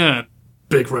 Once again,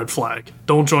 big red flag.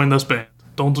 Don't join this band.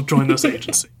 Don't join this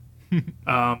agency.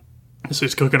 So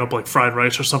he's cooking up like fried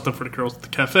rice or something for the girls at the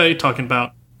cafe, talking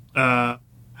about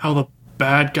how the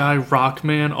bad guy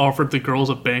Rockman offered the girls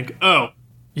a bank. Oh,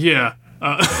 yeah.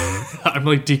 I'm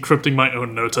like decrypting my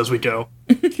own notes as we go.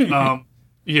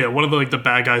 Yeah, one of the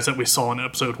bad guys that we saw in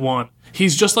episode 1.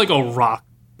 He's just like a rock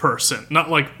person, not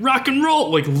like rock and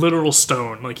roll, like literal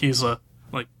stone. Like he's a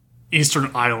like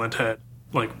Eastern Island head,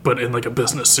 like but in like a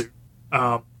business suit.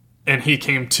 And he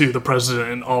came to the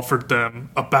president and offered them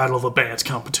a Battle of the Bands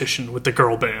competition with the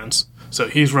girl bands. So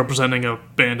he's representing a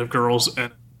band of girls,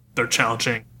 and they're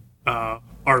challenging our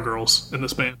girls in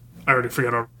this band. I already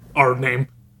forgot our name.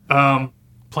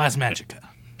 Plasmagica.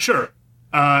 Sure.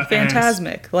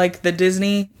 Fantasmic, like the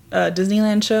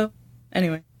Disneyland show.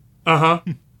 Anyway. I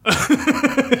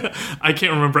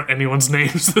can't remember anyone's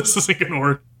names. This isn't gonna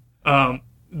work.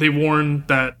 They warn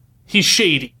that he's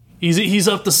shady. He's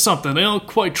up to something. They don't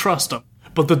quite trust him,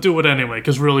 but they'll do it anyway.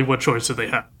 Because really, what choice do they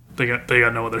have? They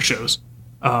got no other shows.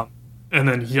 And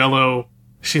then Yellow,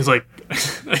 she's like,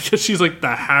 I guess she's like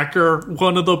the hacker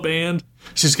one of the band.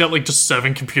 She's got like just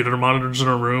 7 computer monitors in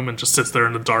her room and just sits there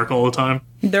in the dark all the time.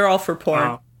 They're all for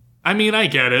porn. I mean, I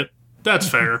get it. That's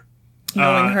fair.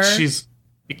 Knowing her, she's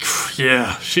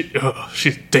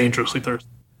dangerously thirsty.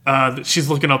 She's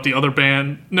looking up the other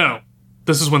band. No,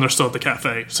 this is when they're still at the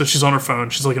cafe. So she's on her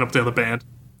phone. She's looking up the other band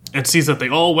and sees that they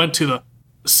all went to the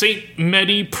St.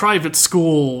 Medi private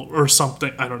school or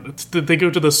something. I don't know. They go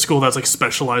to the school that's like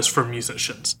specialized for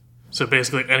musicians. So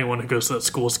basically anyone who goes to that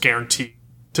school is guaranteed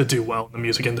to do well in the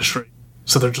music industry.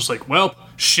 So they're just like, well,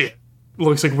 shit.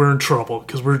 Looks like we're in trouble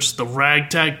because we're just a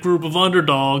ragtag group of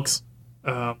underdogs.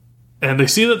 And they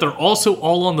see that they're also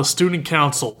all on the student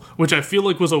council, which I feel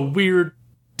like was a weird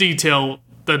detail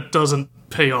that doesn't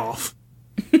pay off.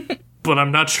 But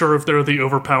I'm not sure if they're the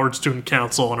overpowered student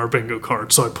council on our bingo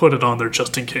card, so I put it on there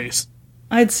just in case.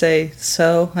 I'd say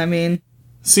so. I mean,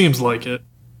 seems like it.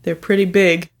 They're pretty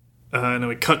big. And then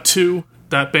we cut to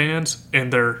that band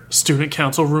in their student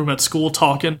council room at school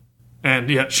talking. And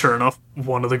yeah, sure enough,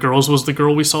 one of the girls was the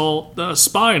girl we saw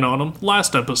spying on them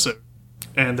last episode.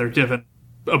 And they're given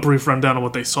a brief rundown of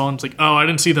what they saw. And it's like, oh, I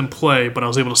didn't see them play, but I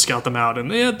was able to scout them out. And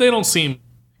they don't seem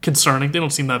concerning. They don't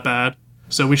seem that bad.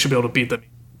 So we should be able to beat them.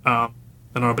 I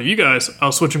don't know about you guys. I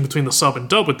was switching between the sub and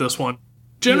dub with this one.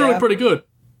 Generally pretty good.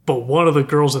 But one of the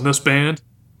girls in this band,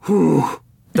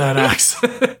 that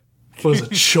accent was a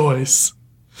choice.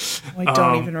 I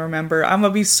don't even remember. I'm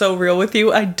going to be so real with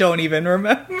you. I don't even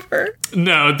remember.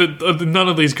 No, none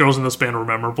of these girls in this band are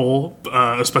memorable,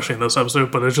 especially in this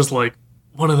episode, but it's just like,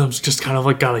 one of them's just kind of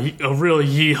like got a really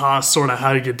yeehaw sort of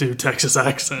how you do Texas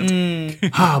accent.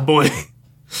 Boy.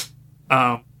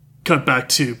 Cut back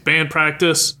to band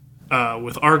practice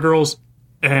with our girls,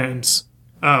 and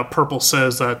Purple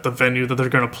says that the venue that they're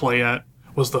going to play at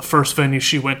was the first venue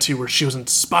she went to where she was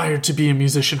inspired to be a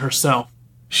musician herself.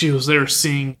 She was there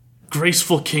seeing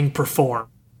Graceful King perform,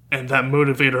 and that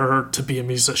motivated her to be a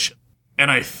musician.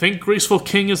 And I think Graceful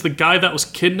King is the guy that was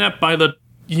kidnapped by the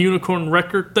unicorn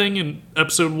record thing in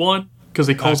episode 1, because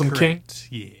he calls him correct.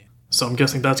 King. Yeah. So I'm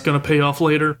guessing that's going to pay off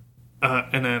later.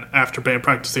 And then after band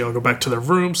practice, they all go back to their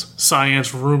rooms.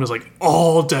 Cyan's room is like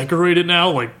all decorated now,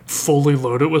 like fully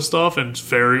loaded with stuff, and it's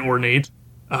very ornate.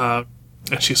 And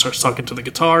she starts talking to the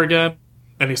guitar again.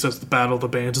 And he says the Battle of the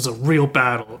Bands is a real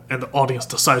battle, and the audience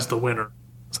decides the winner.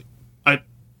 It's like,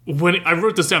 I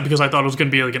wrote this down because I thought it was going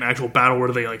to be like an actual battle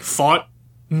where they like fought.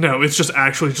 No, it's just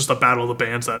actually just a Battle of the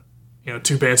Bands that,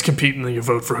 2 bands compete and then you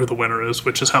vote for who the winner is,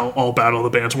 which is how all Battle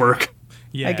of the Bands work.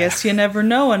 Yeah. I guess you never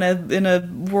know in a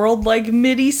world like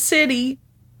Midi City.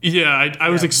 Yeah, I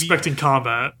was expecting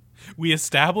combat. We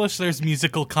established there's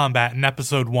musical combat in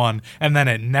episode 1, and then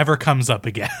it never comes up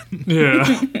again.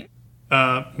 Yeah.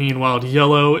 Meanwhile,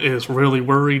 Yellow is really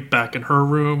worried back in her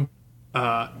room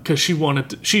because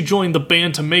she joined the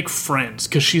band to make friends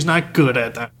because she's not good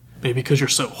at that. Maybe because you're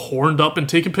so horned up and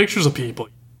taking pictures of people,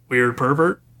 weird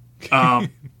pervert.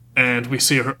 And we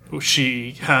see her.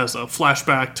 She has a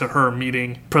flashback to her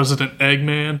meeting President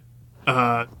Eggman.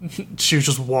 She was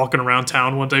just walking around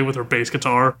town one day with her bass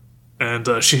guitar, and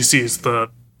she sees the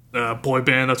boy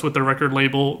band that's with their record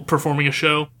label performing a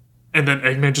show. And then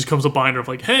Eggman just comes up behind her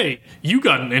like, hey, you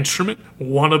got an instrument?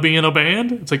 Wanna be in a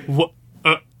band? It's like, what?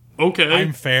 Okay.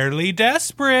 I'm fairly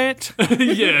desperate.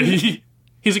 Yeah,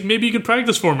 he's like, maybe you can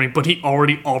practice for me. But he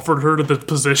already offered her to the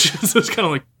position. So it's kind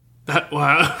of like, that,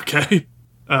 wow, okay.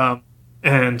 So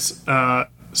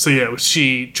yeah,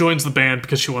 she joins the band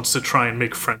because she wants to try and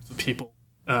make friends with people.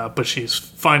 But she's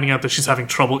finding out that she's having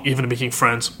trouble even making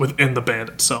friends within the band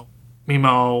itself.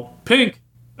 Meanwhile, Pink,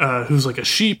 who's like a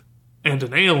sheep, and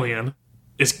an alien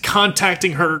is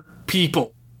contacting her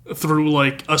people through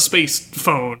like a space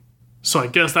phone. So I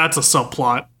guess that's a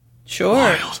subplot. Sure.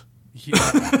 Wild.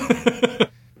 Yeah.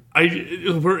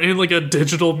 We're in like a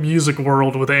digital music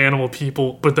world with animal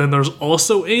people, but then there's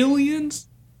also aliens.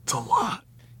 It's a lot.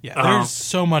 Yeah, there's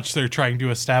so much they're trying to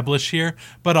establish here,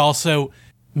 but also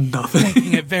Nothing.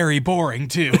 Making it very boring,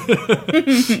 too.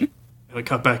 And we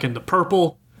cut back into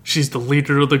Purple. She's the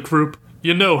leader of the group.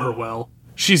 You know her well.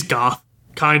 She's goth,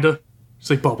 kinda. She's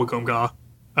like bubblegum goth.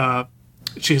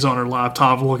 She's on her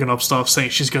laptop looking up stuff, saying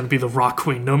she's gonna be the rock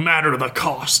queen no matter the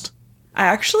cost.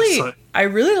 I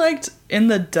really liked in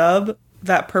the dub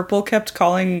that Purple kept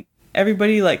calling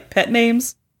everybody like pet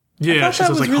names. Yeah, she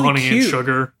says like really honey cute. and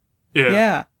sugar. Yeah.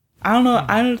 Yeah. I don't know.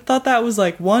 I thought that was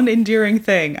like one endearing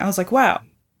thing. I was like, wow,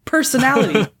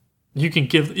 personality. You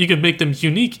can make them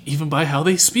unique even by how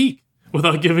they speak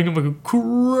without giving them a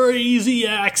crazy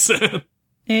accent.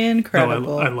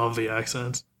 Incredible. No, I love the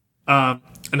accents. And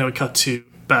then we cut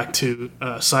back to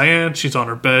Cyan. She's on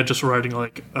her bed just writing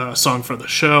like a song for the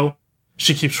show.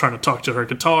 She keeps trying to talk to her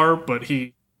guitar, but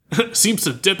he seems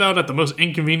to dip out at the most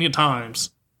inconvenient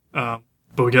times. But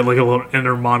we get like a little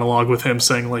inner monologue with him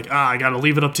saying like, I gotta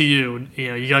leave it up to you. And,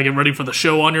 you gotta get ready for the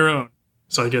show on your own.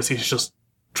 So I guess he's just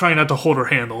trying not to hold her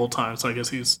hand the whole time. So I guess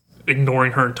he's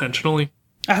ignoring her intentionally.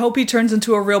 I hope he turns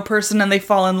into a real person and they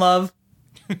fall in love.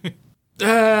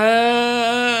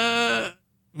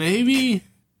 Maybe.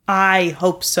 I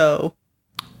hope so.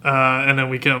 And then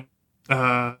we come.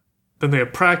 Then they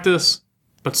have practice,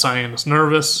 but Cyan is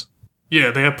nervous. Yeah,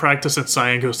 they have practice, and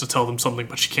Cyan goes to tell them something,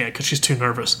 but she can't because she's too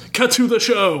nervous. Cut to the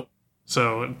show.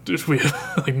 So we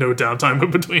have like no downtime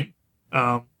in between.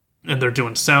 And they're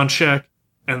doing sound check,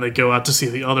 and they go out to see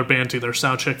the other band do their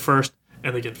sound check first,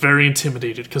 and they get very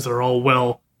intimidated because they're all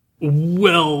well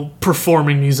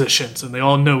performing musicians, and they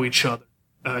all know each other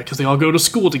because they all go to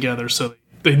school together, so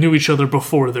they knew each other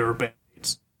before they were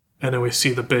bandmates. And then we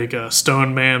see the big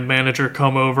Stone Man manager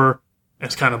come over and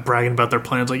is kind of bragging about their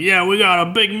plans, like, yeah, we got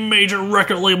a big major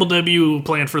record label debut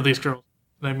planned for these girls.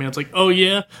 And that man's like, oh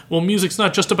yeah? Well, music's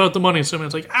not just about the money. So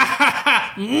man's like, ah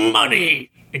ha ha, money!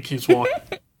 And keeps walking.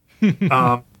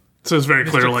 So it's very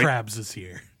clear, like, Krabs is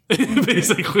here.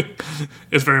 basically,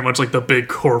 it's very much like the big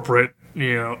corporate,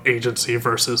 agency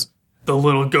versus the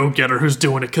little go-getter who's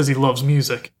doing it because he loves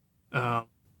music.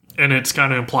 And it's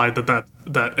kind of implied that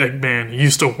Eggman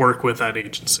used to work with that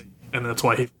agency, and that's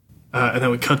why he. And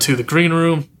then we cut to the green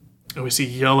room, and we see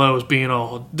Yellow as being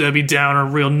all Debbie Downer,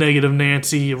 real negative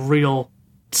Nancy, a real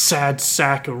sad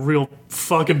sack, a real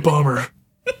fucking bummer.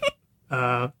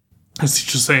 He's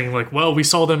just saying like, well, we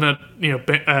saw them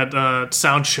at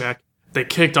sound check. They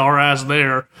kicked our ass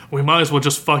there. We might as well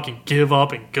just fucking give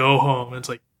up and go home. And it's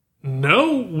like,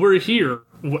 no, we're here.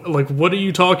 What are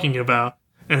you talking about?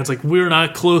 And it's like, we're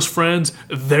not close friends.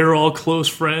 They're all close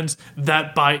friends.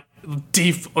 That by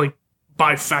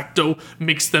facto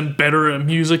makes them better at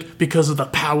music because of the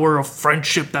power of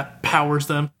friendship that powers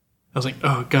them. I was like,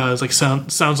 oh god, it's like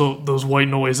sounds of those white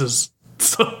noises.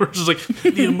 So we're just like,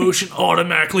 the emotion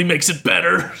automatically makes it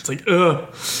better. It's like,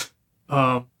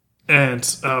 ugh.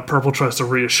 And Purple tries to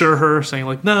reassure her, saying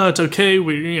like, no, it's okay.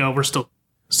 We're still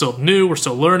new. We're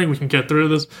still learning. We can get through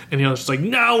this. And the other's just like,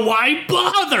 no, why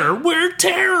bother? We're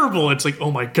terrible. It's like,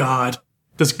 oh my god,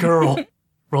 this girl,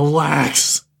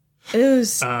 relax.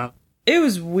 It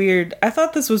was weird. I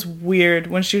thought this was weird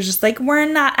when she was just like,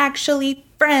 we're not actually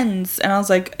friends. And I was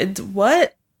like,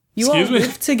 what? You all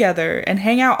live together and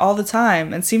hang out all the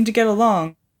time and seem to get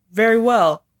along very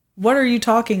well. What are you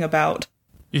talking about?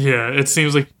 Yeah, it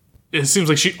seems like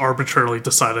she arbitrarily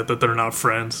decided that they're not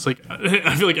friends. It's like,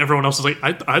 I feel like everyone else is like,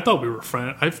 I thought we were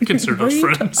friends. I've considered us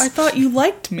friends. I thought you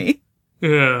liked me.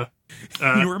 Yeah.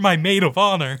 You were my maid of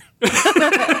honor.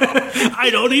 I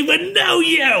don't even know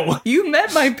you! You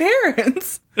met my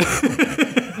parents.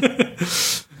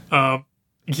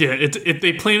 Yeah,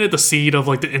 they planted the seed of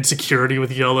like the insecurity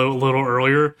with Yellow a little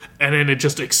earlier, and then it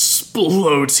just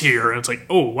explodes here, and it's like,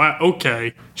 oh wow,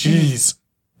 okay, jeez.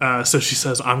 So she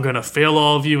says, I'm gonna fail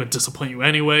all of you and disappoint you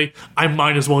anyway. I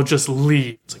might as well just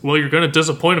leave. It's like, well, you're gonna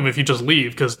disappoint them if you just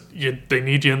leave, because they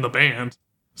need you in the band.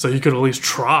 So you could at least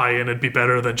try, and it'd be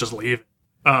better than just leaving.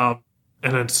 And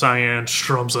then Cyan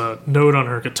strums a note on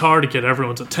her guitar to get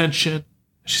everyone's attention.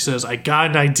 She says, I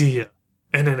got an idea.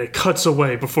 And then it cuts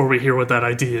away before we hear what that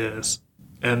idea is.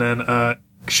 And then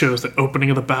shows the opening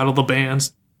of the Battle of the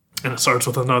Bands. And it starts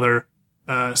with another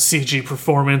CG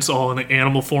performance, all in the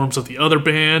animal forms of the other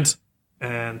band.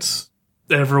 And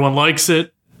everyone likes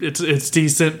it. It's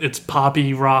decent. It's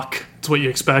poppy rock. It's what you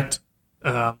expect.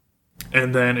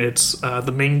 And then it's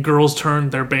the main girl's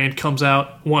turn. Their band comes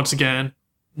out once again.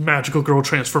 Magical girl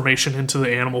transformation into the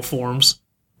animal forms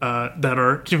that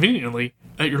are conveniently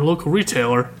at your local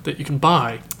retailer that you can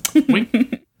buy.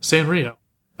 Wink. Sanrio.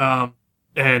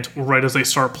 And right as they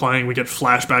start playing, we get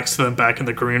flashbacks to them back in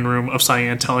the green room of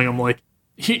Cyan telling them like,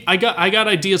 I got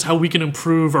ideas how we can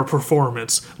improve our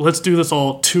performance. Let's do this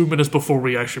all 2 minutes before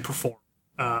we actually perform.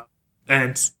 And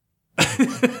And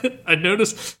I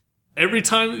noticed every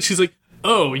time she's like,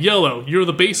 oh, Yellow, you're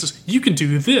the bassist, you can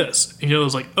do this. And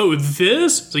Yellow's like, oh,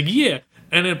 this? It's like, yeah.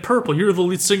 And then Purple, you're the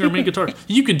lead singer and main guitar,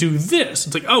 you can do this.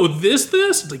 It's like, oh, this?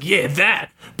 It's like, yeah,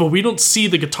 that. But we don't see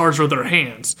the guitars or their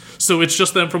hands. So it's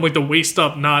just them from like the waist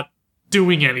up not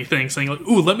doing anything, saying like,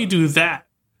 ooh, let me do that.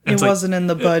 And It wasn't in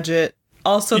the budget.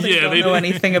 Also, they don't know didn't.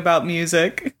 anything about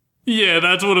music. Yeah,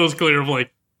 that's what it was clear of.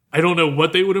 Like, I don't know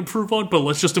what they would improve on, but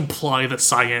let's just imply that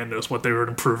Cyan knows what they were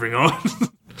improving on.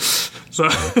 So,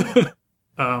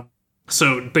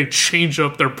 so they change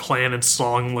up their plan and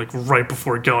song like right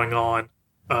before going on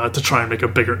to try and make a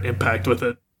bigger impact with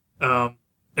it.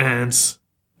 And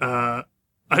I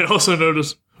also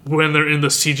noticed when they're in the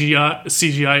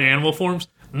CGI animal forms,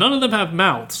 none of them have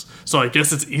mouths. So I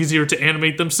guess it's easier to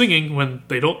animate them singing when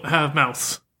they don't have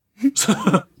mouths.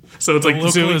 So it's The like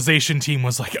localization team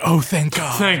was like, oh, thank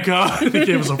God. Thank God they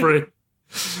gave us a break.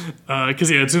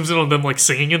 Because it zooms in on them like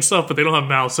singing and stuff, but they don't have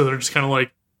mouths, so they're just kind of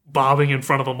like bobbing in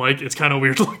front of a mic. It's kind of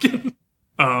weird looking.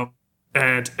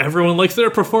 And everyone likes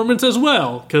their performance as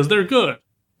well because they're good.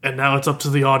 And now it's up to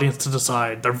the audience to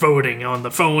decide. They're voting on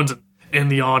the phones and in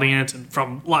the audience, and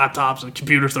from laptops and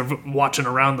computers. They're watching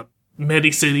around the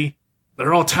Medi-City.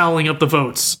 They're all tallying up the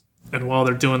votes. And while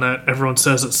they're doing that, everyone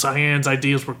says that Cyan's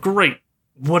ideas were great.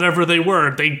 Whatever they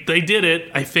were, they did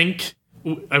it. I think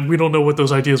we don't know what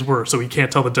those ideas were, so we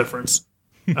can't tell the difference.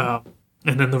 And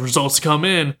then the results come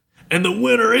in, and the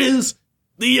winner is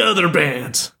the other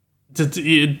band.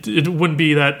 It wouldn't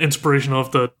be that inspirational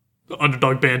if the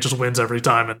underdog band just wins every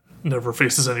time and never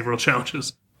faces any real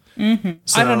challenges. Mm-hmm.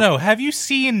 So, I don't know. Have you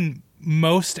seen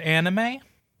most anime?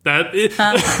 That's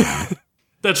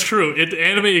true.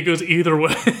 Anime, it goes either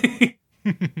way.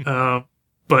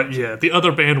 But yeah, the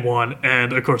other band won,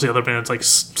 and of course the other band's like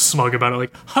smug about it,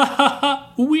 like, ha ha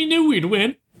ha, we knew we'd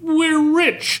win. We're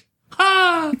rich.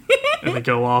 Ha! And they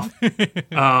go off.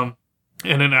 And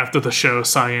then after the show,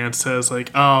 Cyan says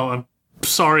like, oh, I'm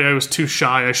sorry I was too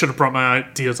shy. I should have brought my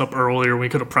ideas up earlier. We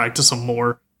could have practiced some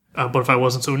more. But if I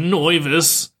wasn't so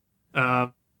nervous,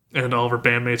 and all of her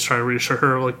bandmates try to reassure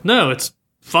her, like, no, it's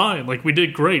fine. Like, we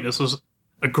did great. This was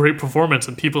a great performance,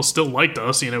 and people still liked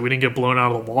us. You know, we didn't get blown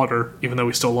out of the water, even though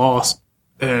we still lost.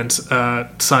 And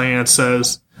Cyan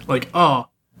says, like, oh,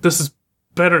 this is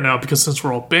better now because since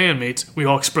we're all bandmates, we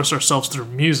all express ourselves through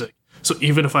music. So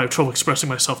even if I have trouble expressing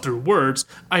myself through words,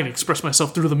 I can express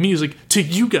myself through the music to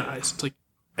you guys. It's like,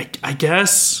 I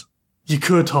guess you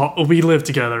could talk. We live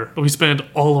together. We spend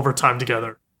all of our time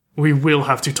together. We will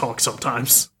have to talk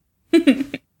sometimes.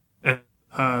 And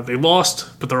they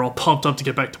lost, but they're all pumped up to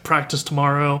get back to practice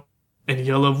tomorrow. And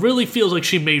Yellow really feels like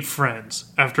she made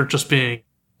friends after just being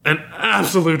an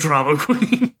absolute drama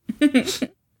queen.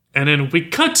 And then we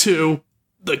cut to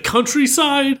the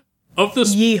countryside of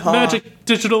this Yeehaw. magic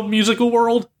digital musical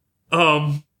world.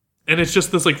 And it's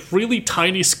just this like really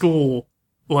tiny school.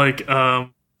 Like,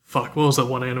 what was that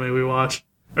one anime we watched?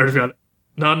 I already forgot it.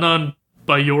 Nan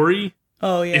Bayori.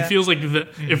 Oh yeah. It feels like that.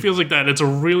 It feels like that. It's a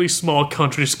really small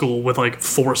country school with like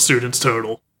 4 students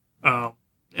total.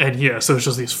 And yeah, so it's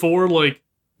just these 4 like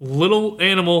little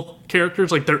animal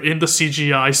characters. Like they're in the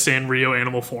CGI Sanrio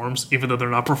animal forms, even though they're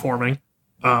not performing.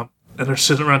 And they're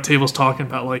sitting around tables talking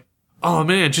about like, oh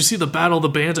man, did you see the Battle of the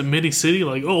Bands at Midi-City?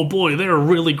 Like, oh boy, they're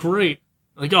really great.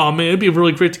 Like, oh man, it'd be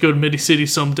really great to go to Midi-City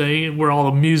someday where all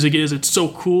the music is. It's so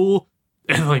cool.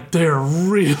 And like, they're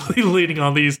really leaning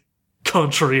on these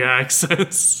country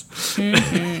accents.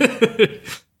 Mm-hmm.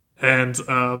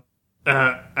 And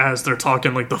as they're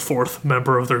talking, like the 4th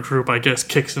member of their group, I guess,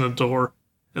 kicks in the door.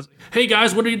 It's like, hey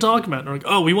guys, what are you talking about? And they're like,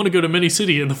 oh, we want to go to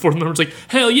Midi-City. And the 4th member's like,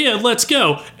 hell yeah, let's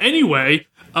go. Anyway,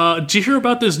 did you hear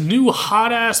about this new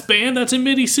hot-ass band that's in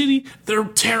Midi-City? They're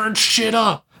tearing shit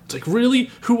up. It's like, really?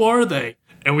 Who are they?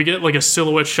 And we get like a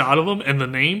silhouette shot of them and the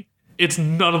name. It's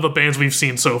none of the bands we've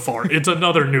seen so far. It's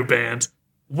another new band.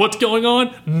 What's going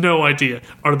on? No idea.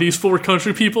 Are these 4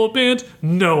 country people a band?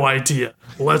 No idea.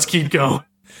 Let's keep going.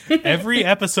 Every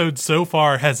episode so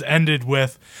far has ended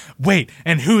with, wait,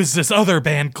 and who's this other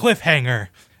band? Cliffhanger.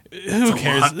 Who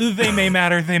cares? They may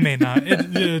matter, they may not.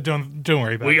 Don't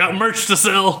worry about it. We got merch to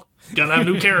sell. Gotta have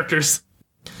new characters.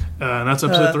 And that's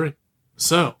episode 3.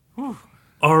 So,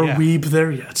 are we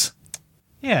there yet?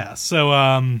 Yeah, so,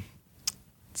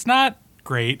 it's not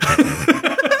great.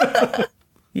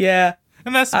 Yeah.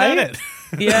 And that's about it.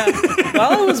 Yeah.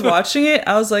 While I was watching it,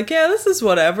 I was like, yeah, this is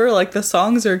whatever. Like, the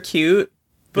songs are cute.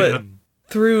 But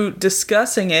through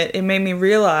discussing it, it made me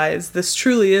realize this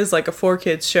truly is like a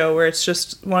 4Kids show where it's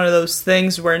just one of those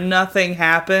things where nothing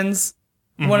happens.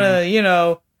 Mm-hmm. One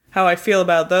of, how I feel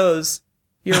about those.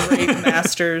 Your rape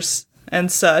masters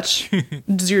and such.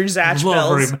 Your Zatch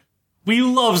Bells. We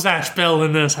love Zatch Bell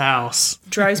in this house.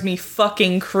 Drives me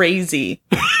fucking crazy.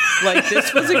 Like,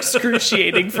 this was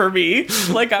excruciating for me.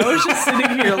 Like, I was just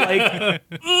sitting here like,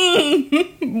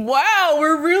 wow,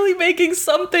 we're really making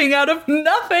something out of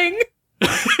nothing.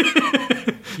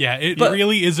 Yeah, it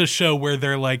really is a show where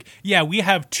they're like, yeah, we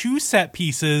have 2 set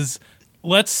pieces.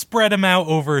 Let's spread them out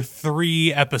over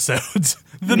 3 episodes.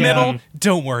 The middle,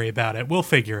 don't worry about it. We'll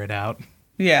figure it out.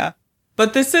 Yeah.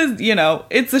 But this is,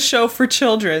 it's a show for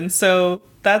children, so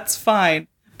that's fine.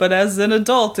 But as an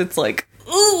adult, it's like,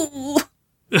 ooh.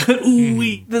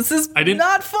 Ooh-wee. This is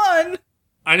not fun.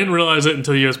 I didn't realize it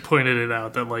until you guys pointed it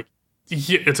out that, like,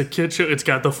 yeah, it's a kid show. It's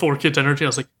got the 4 kids energy. I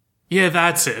was like, yeah,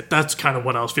 that's it. That's kind of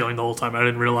what I was feeling the whole time. I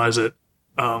didn't realize it.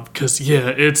 Because,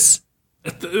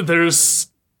 there's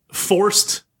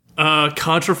forced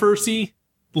controversy,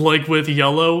 like with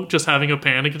Yellow just having a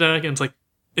panic attack, and it's like,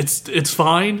 it's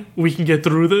fine. We can get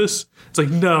through this. It's like,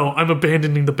 no, I'm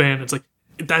abandoning the band. It's like,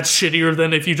 that's shittier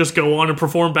than if you just go on and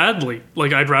perform badly.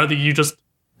 Like, I'd rather you just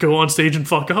go on stage and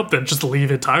fuck up than just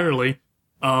leave entirely.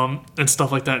 And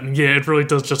stuff like that. And yeah, it really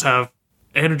does just have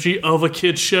energy of a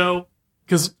kid's show.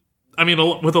 Because, I mean,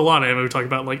 with a lot of anime we talk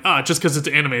about, like, just because it's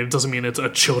animated doesn't mean it's a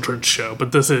children's show.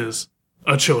 But this is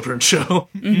a children's show.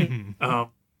 And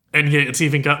yeah, it's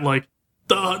even got, like,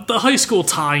 the high school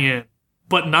tie-in.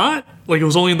 But not, like, it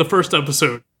was only in the first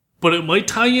episode. But it might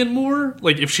tie in more,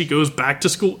 like, if she goes back to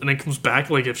school and then comes back,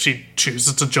 like, if she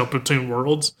chooses to jump between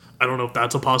worlds. I don't know if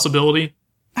that's a possibility.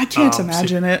 I can't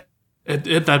imagine it.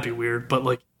 That'd be weird, but,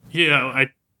 like, yeah,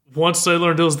 once I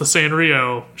learned it was the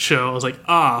Sanrio show, I was like,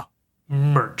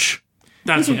 merch.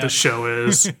 That's what this show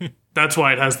is. That's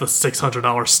why it has the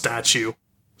 $600 statue.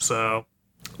 So,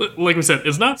 like we said,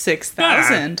 it's not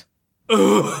 6,000.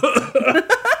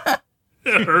 It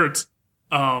hurts.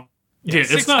 Yeah,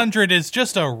 600 is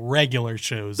just a regular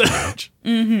show's age.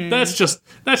 That's just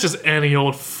any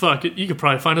old fuck. You could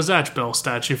probably find a Zatch Bell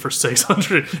statue for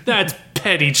 600. That's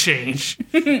petty change.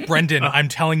 Brendan, I'm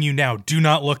telling you now, do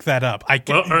not look that up. All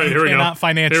right, here we go. Cannot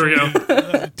financially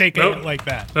take it like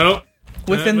that. Nope.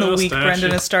 Within the week, Brendan's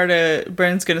going to start a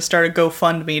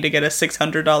GoFundMe to get a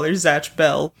 $600 Zatch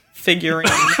Bell figurine.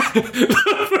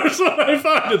 The first one I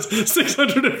find is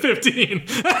 $615.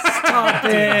 Stop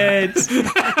it.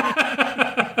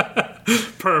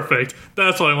 Perfect.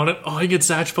 That's what I wanted. Oh, I get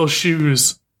Zatch Bell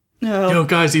shoes. No. Yo,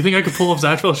 guys, do you think I could pull off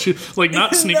Zatch Bell shoes? Like,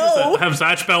 not sneakers that have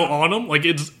Zatch Bell on them. Like,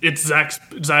 it's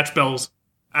Zatch Bell's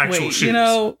actual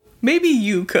shoes. Maybe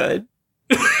you could.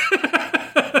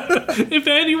 If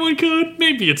anyone could,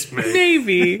 maybe it's me.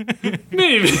 Maybe.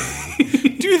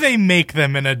 Do they make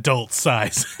them in adult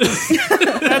size?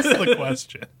 That's the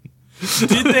question.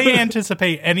 Did they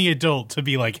anticipate any adult to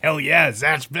be like, hell yeah,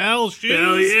 Zatch Bell shoes?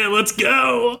 Hell yeah, let's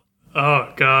go.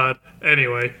 Oh, God.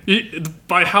 Anyway,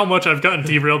 by how much I've gotten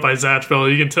derailed by Zatch Bell,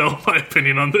 you can tell my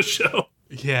opinion on this show.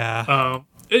 Yeah.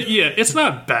 It's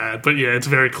not bad, but yeah, it's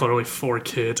very clearly for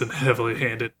kids and heavily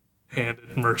handed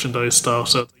merchandise stuff,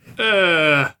 so it's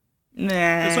like,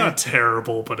 it's not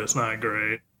terrible, but it's not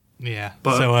great. Yeah.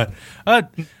 But, so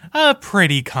a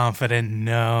pretty confident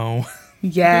no.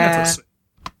 Yeah.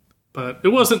 But it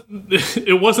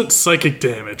wasn't psychic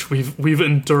damage. We've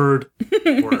endured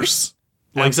worse.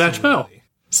 Like Zatch Bell.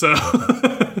 So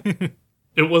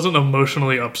it wasn't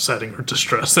emotionally upsetting or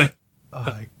distressing.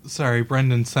 Sorry,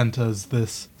 Brendan sent us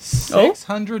this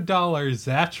 $600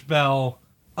 Zatch Bell.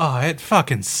 Oh, it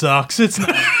fucking sucks. It's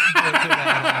not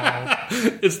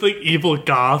It's the evil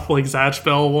goth, like, Zatch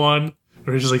Bell one,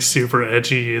 where he's just, like, super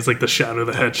edgy. It's like the Shadow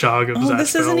the Hedgehog of Zatch Bells.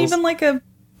 This isn't even like a...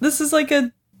 This is like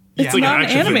a... It's like not an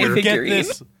anime figurine.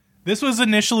 figurine. This was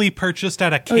initially purchased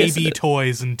at a KB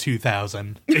Toys in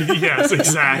 2000. Yes,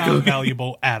 exactly. Not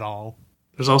valuable at all.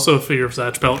 There's also a figure of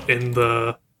Zatch Bell in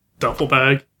the duffel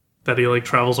bag that he, like,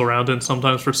 travels around in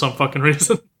sometimes for some fucking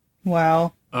reason.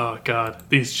 Wow. Oh, God.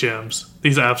 These gems.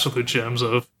 These absolute gems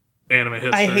of anime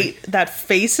history. I hate... That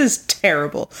face is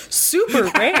terrible. Super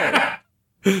rare.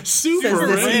 Super Says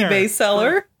this rare. eBay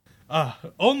seller.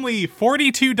 Only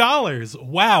 $42.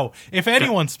 Wow. If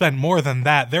anyone spent more than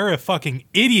that, they're a fucking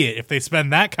idiot if they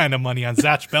spend that kind of money on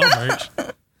Zatch Bell merch.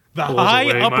 The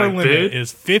high upper limit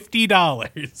is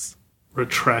 $50.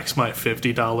 Retracts my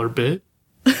 $50 bid.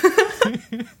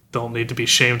 Don't need to be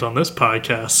shamed on this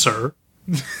podcast, sir.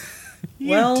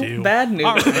 Bad news.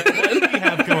 All right, what do we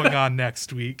have going on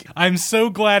next week? I'm so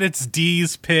glad it's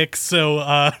Dee's pick,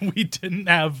 so we didn't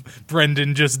have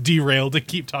Brendan just derail to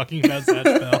keep talking about Zatch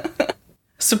Bell.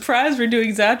 Surprise, we're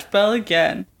doing Zatch Bell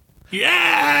again.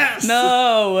 Yes!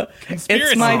 No!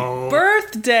 Conspiracy. It's my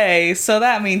birthday, so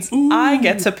that means I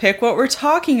get to pick what we're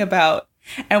talking about.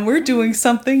 and we're doing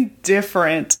something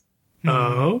different.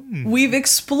 Oh. We've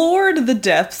explored the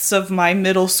depths of my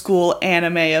middle school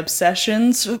anime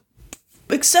obsessions,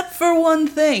 except for one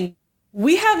thing.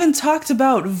 We haven't talked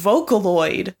about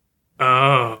Vocaloid.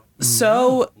 Oh.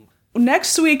 So,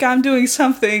 next week I'm doing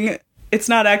something, it's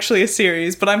not actually a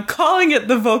series, but I'm calling it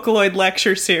the Vocaloid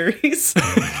Lecture Series.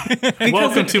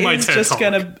 Welcome to my It's TED just Talk.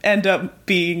 gonna end up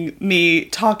being me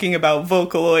talking about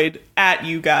Vocaloid at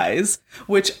you guys,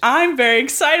 which I'm very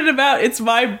excited about. It's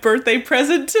my birthday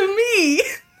present to me.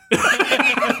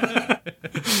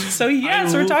 So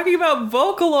yes, we're talking about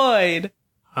Vocaloid.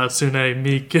 Hatsune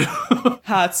Miku.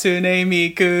 Hatsune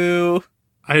Miku.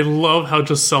 I love how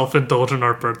just self-indulgent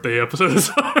our birthday episodes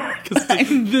are. 'Cause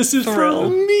this is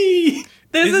thrilled. for me.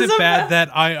 This Is it a bad that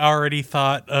I already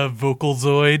thought of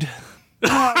Vocalzoid?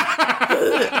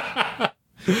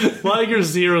 Liger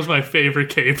Zero is my favorite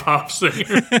K-pop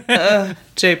singer.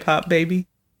 J-pop baby.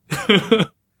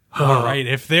 All right,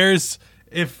 if there's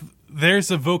a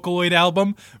Vocaloid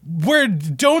album,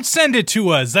 don't send it to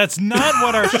us. That's not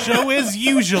what our show is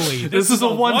usually. This is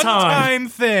a one-time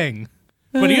thing.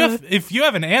 But if you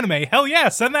have an anime, hell yeah,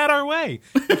 send that our way.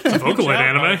 Vocaloid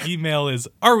Our anime. email is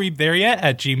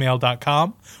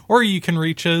arewethereYet@gmail.com, or you can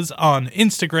reach us on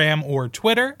Instagram or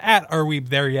Twitter at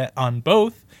arewethereYet on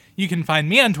both. You can find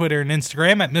me on Twitter and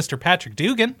Instagram at Mr. Patrick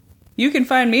Dugan. You can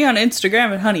find me on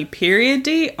Instagram at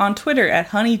honey.d, on Twitter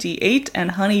at honeyd8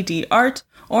 and honeydart,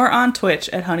 or on Twitch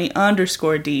at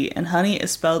honey_d, and honey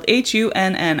is spelled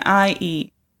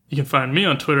HUNNIE. You can find me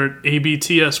on Twitter at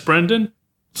ABTSBrendan.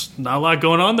 It's not a lot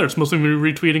going on there. It's mostly me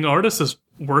retweeting artists'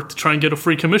 work to try and get a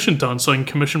free commission done so I can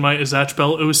commission my Zatch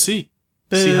Bell OC.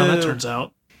 See how that turns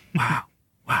out.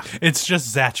 It's just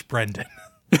Zach Brendan.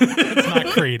 It's not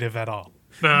creative at all.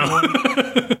 No.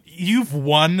 You've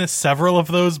won several of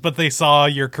those, but they saw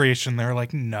your creation. They're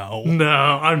like, no. No,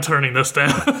 I'm turning this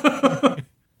down.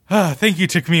 Thank you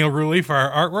to Camille Rulli for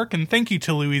our artwork, and thank you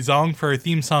to Louis Zong for our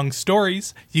theme song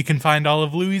Stories. You can find all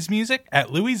of Louis' music at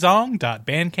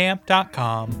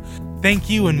louiszong.bandcamp.com. Thank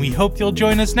you, and we hope you'll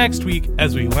join us next week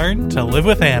as we learn to live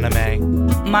with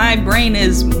anime. My brain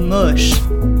is mush.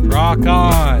 Rock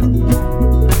on!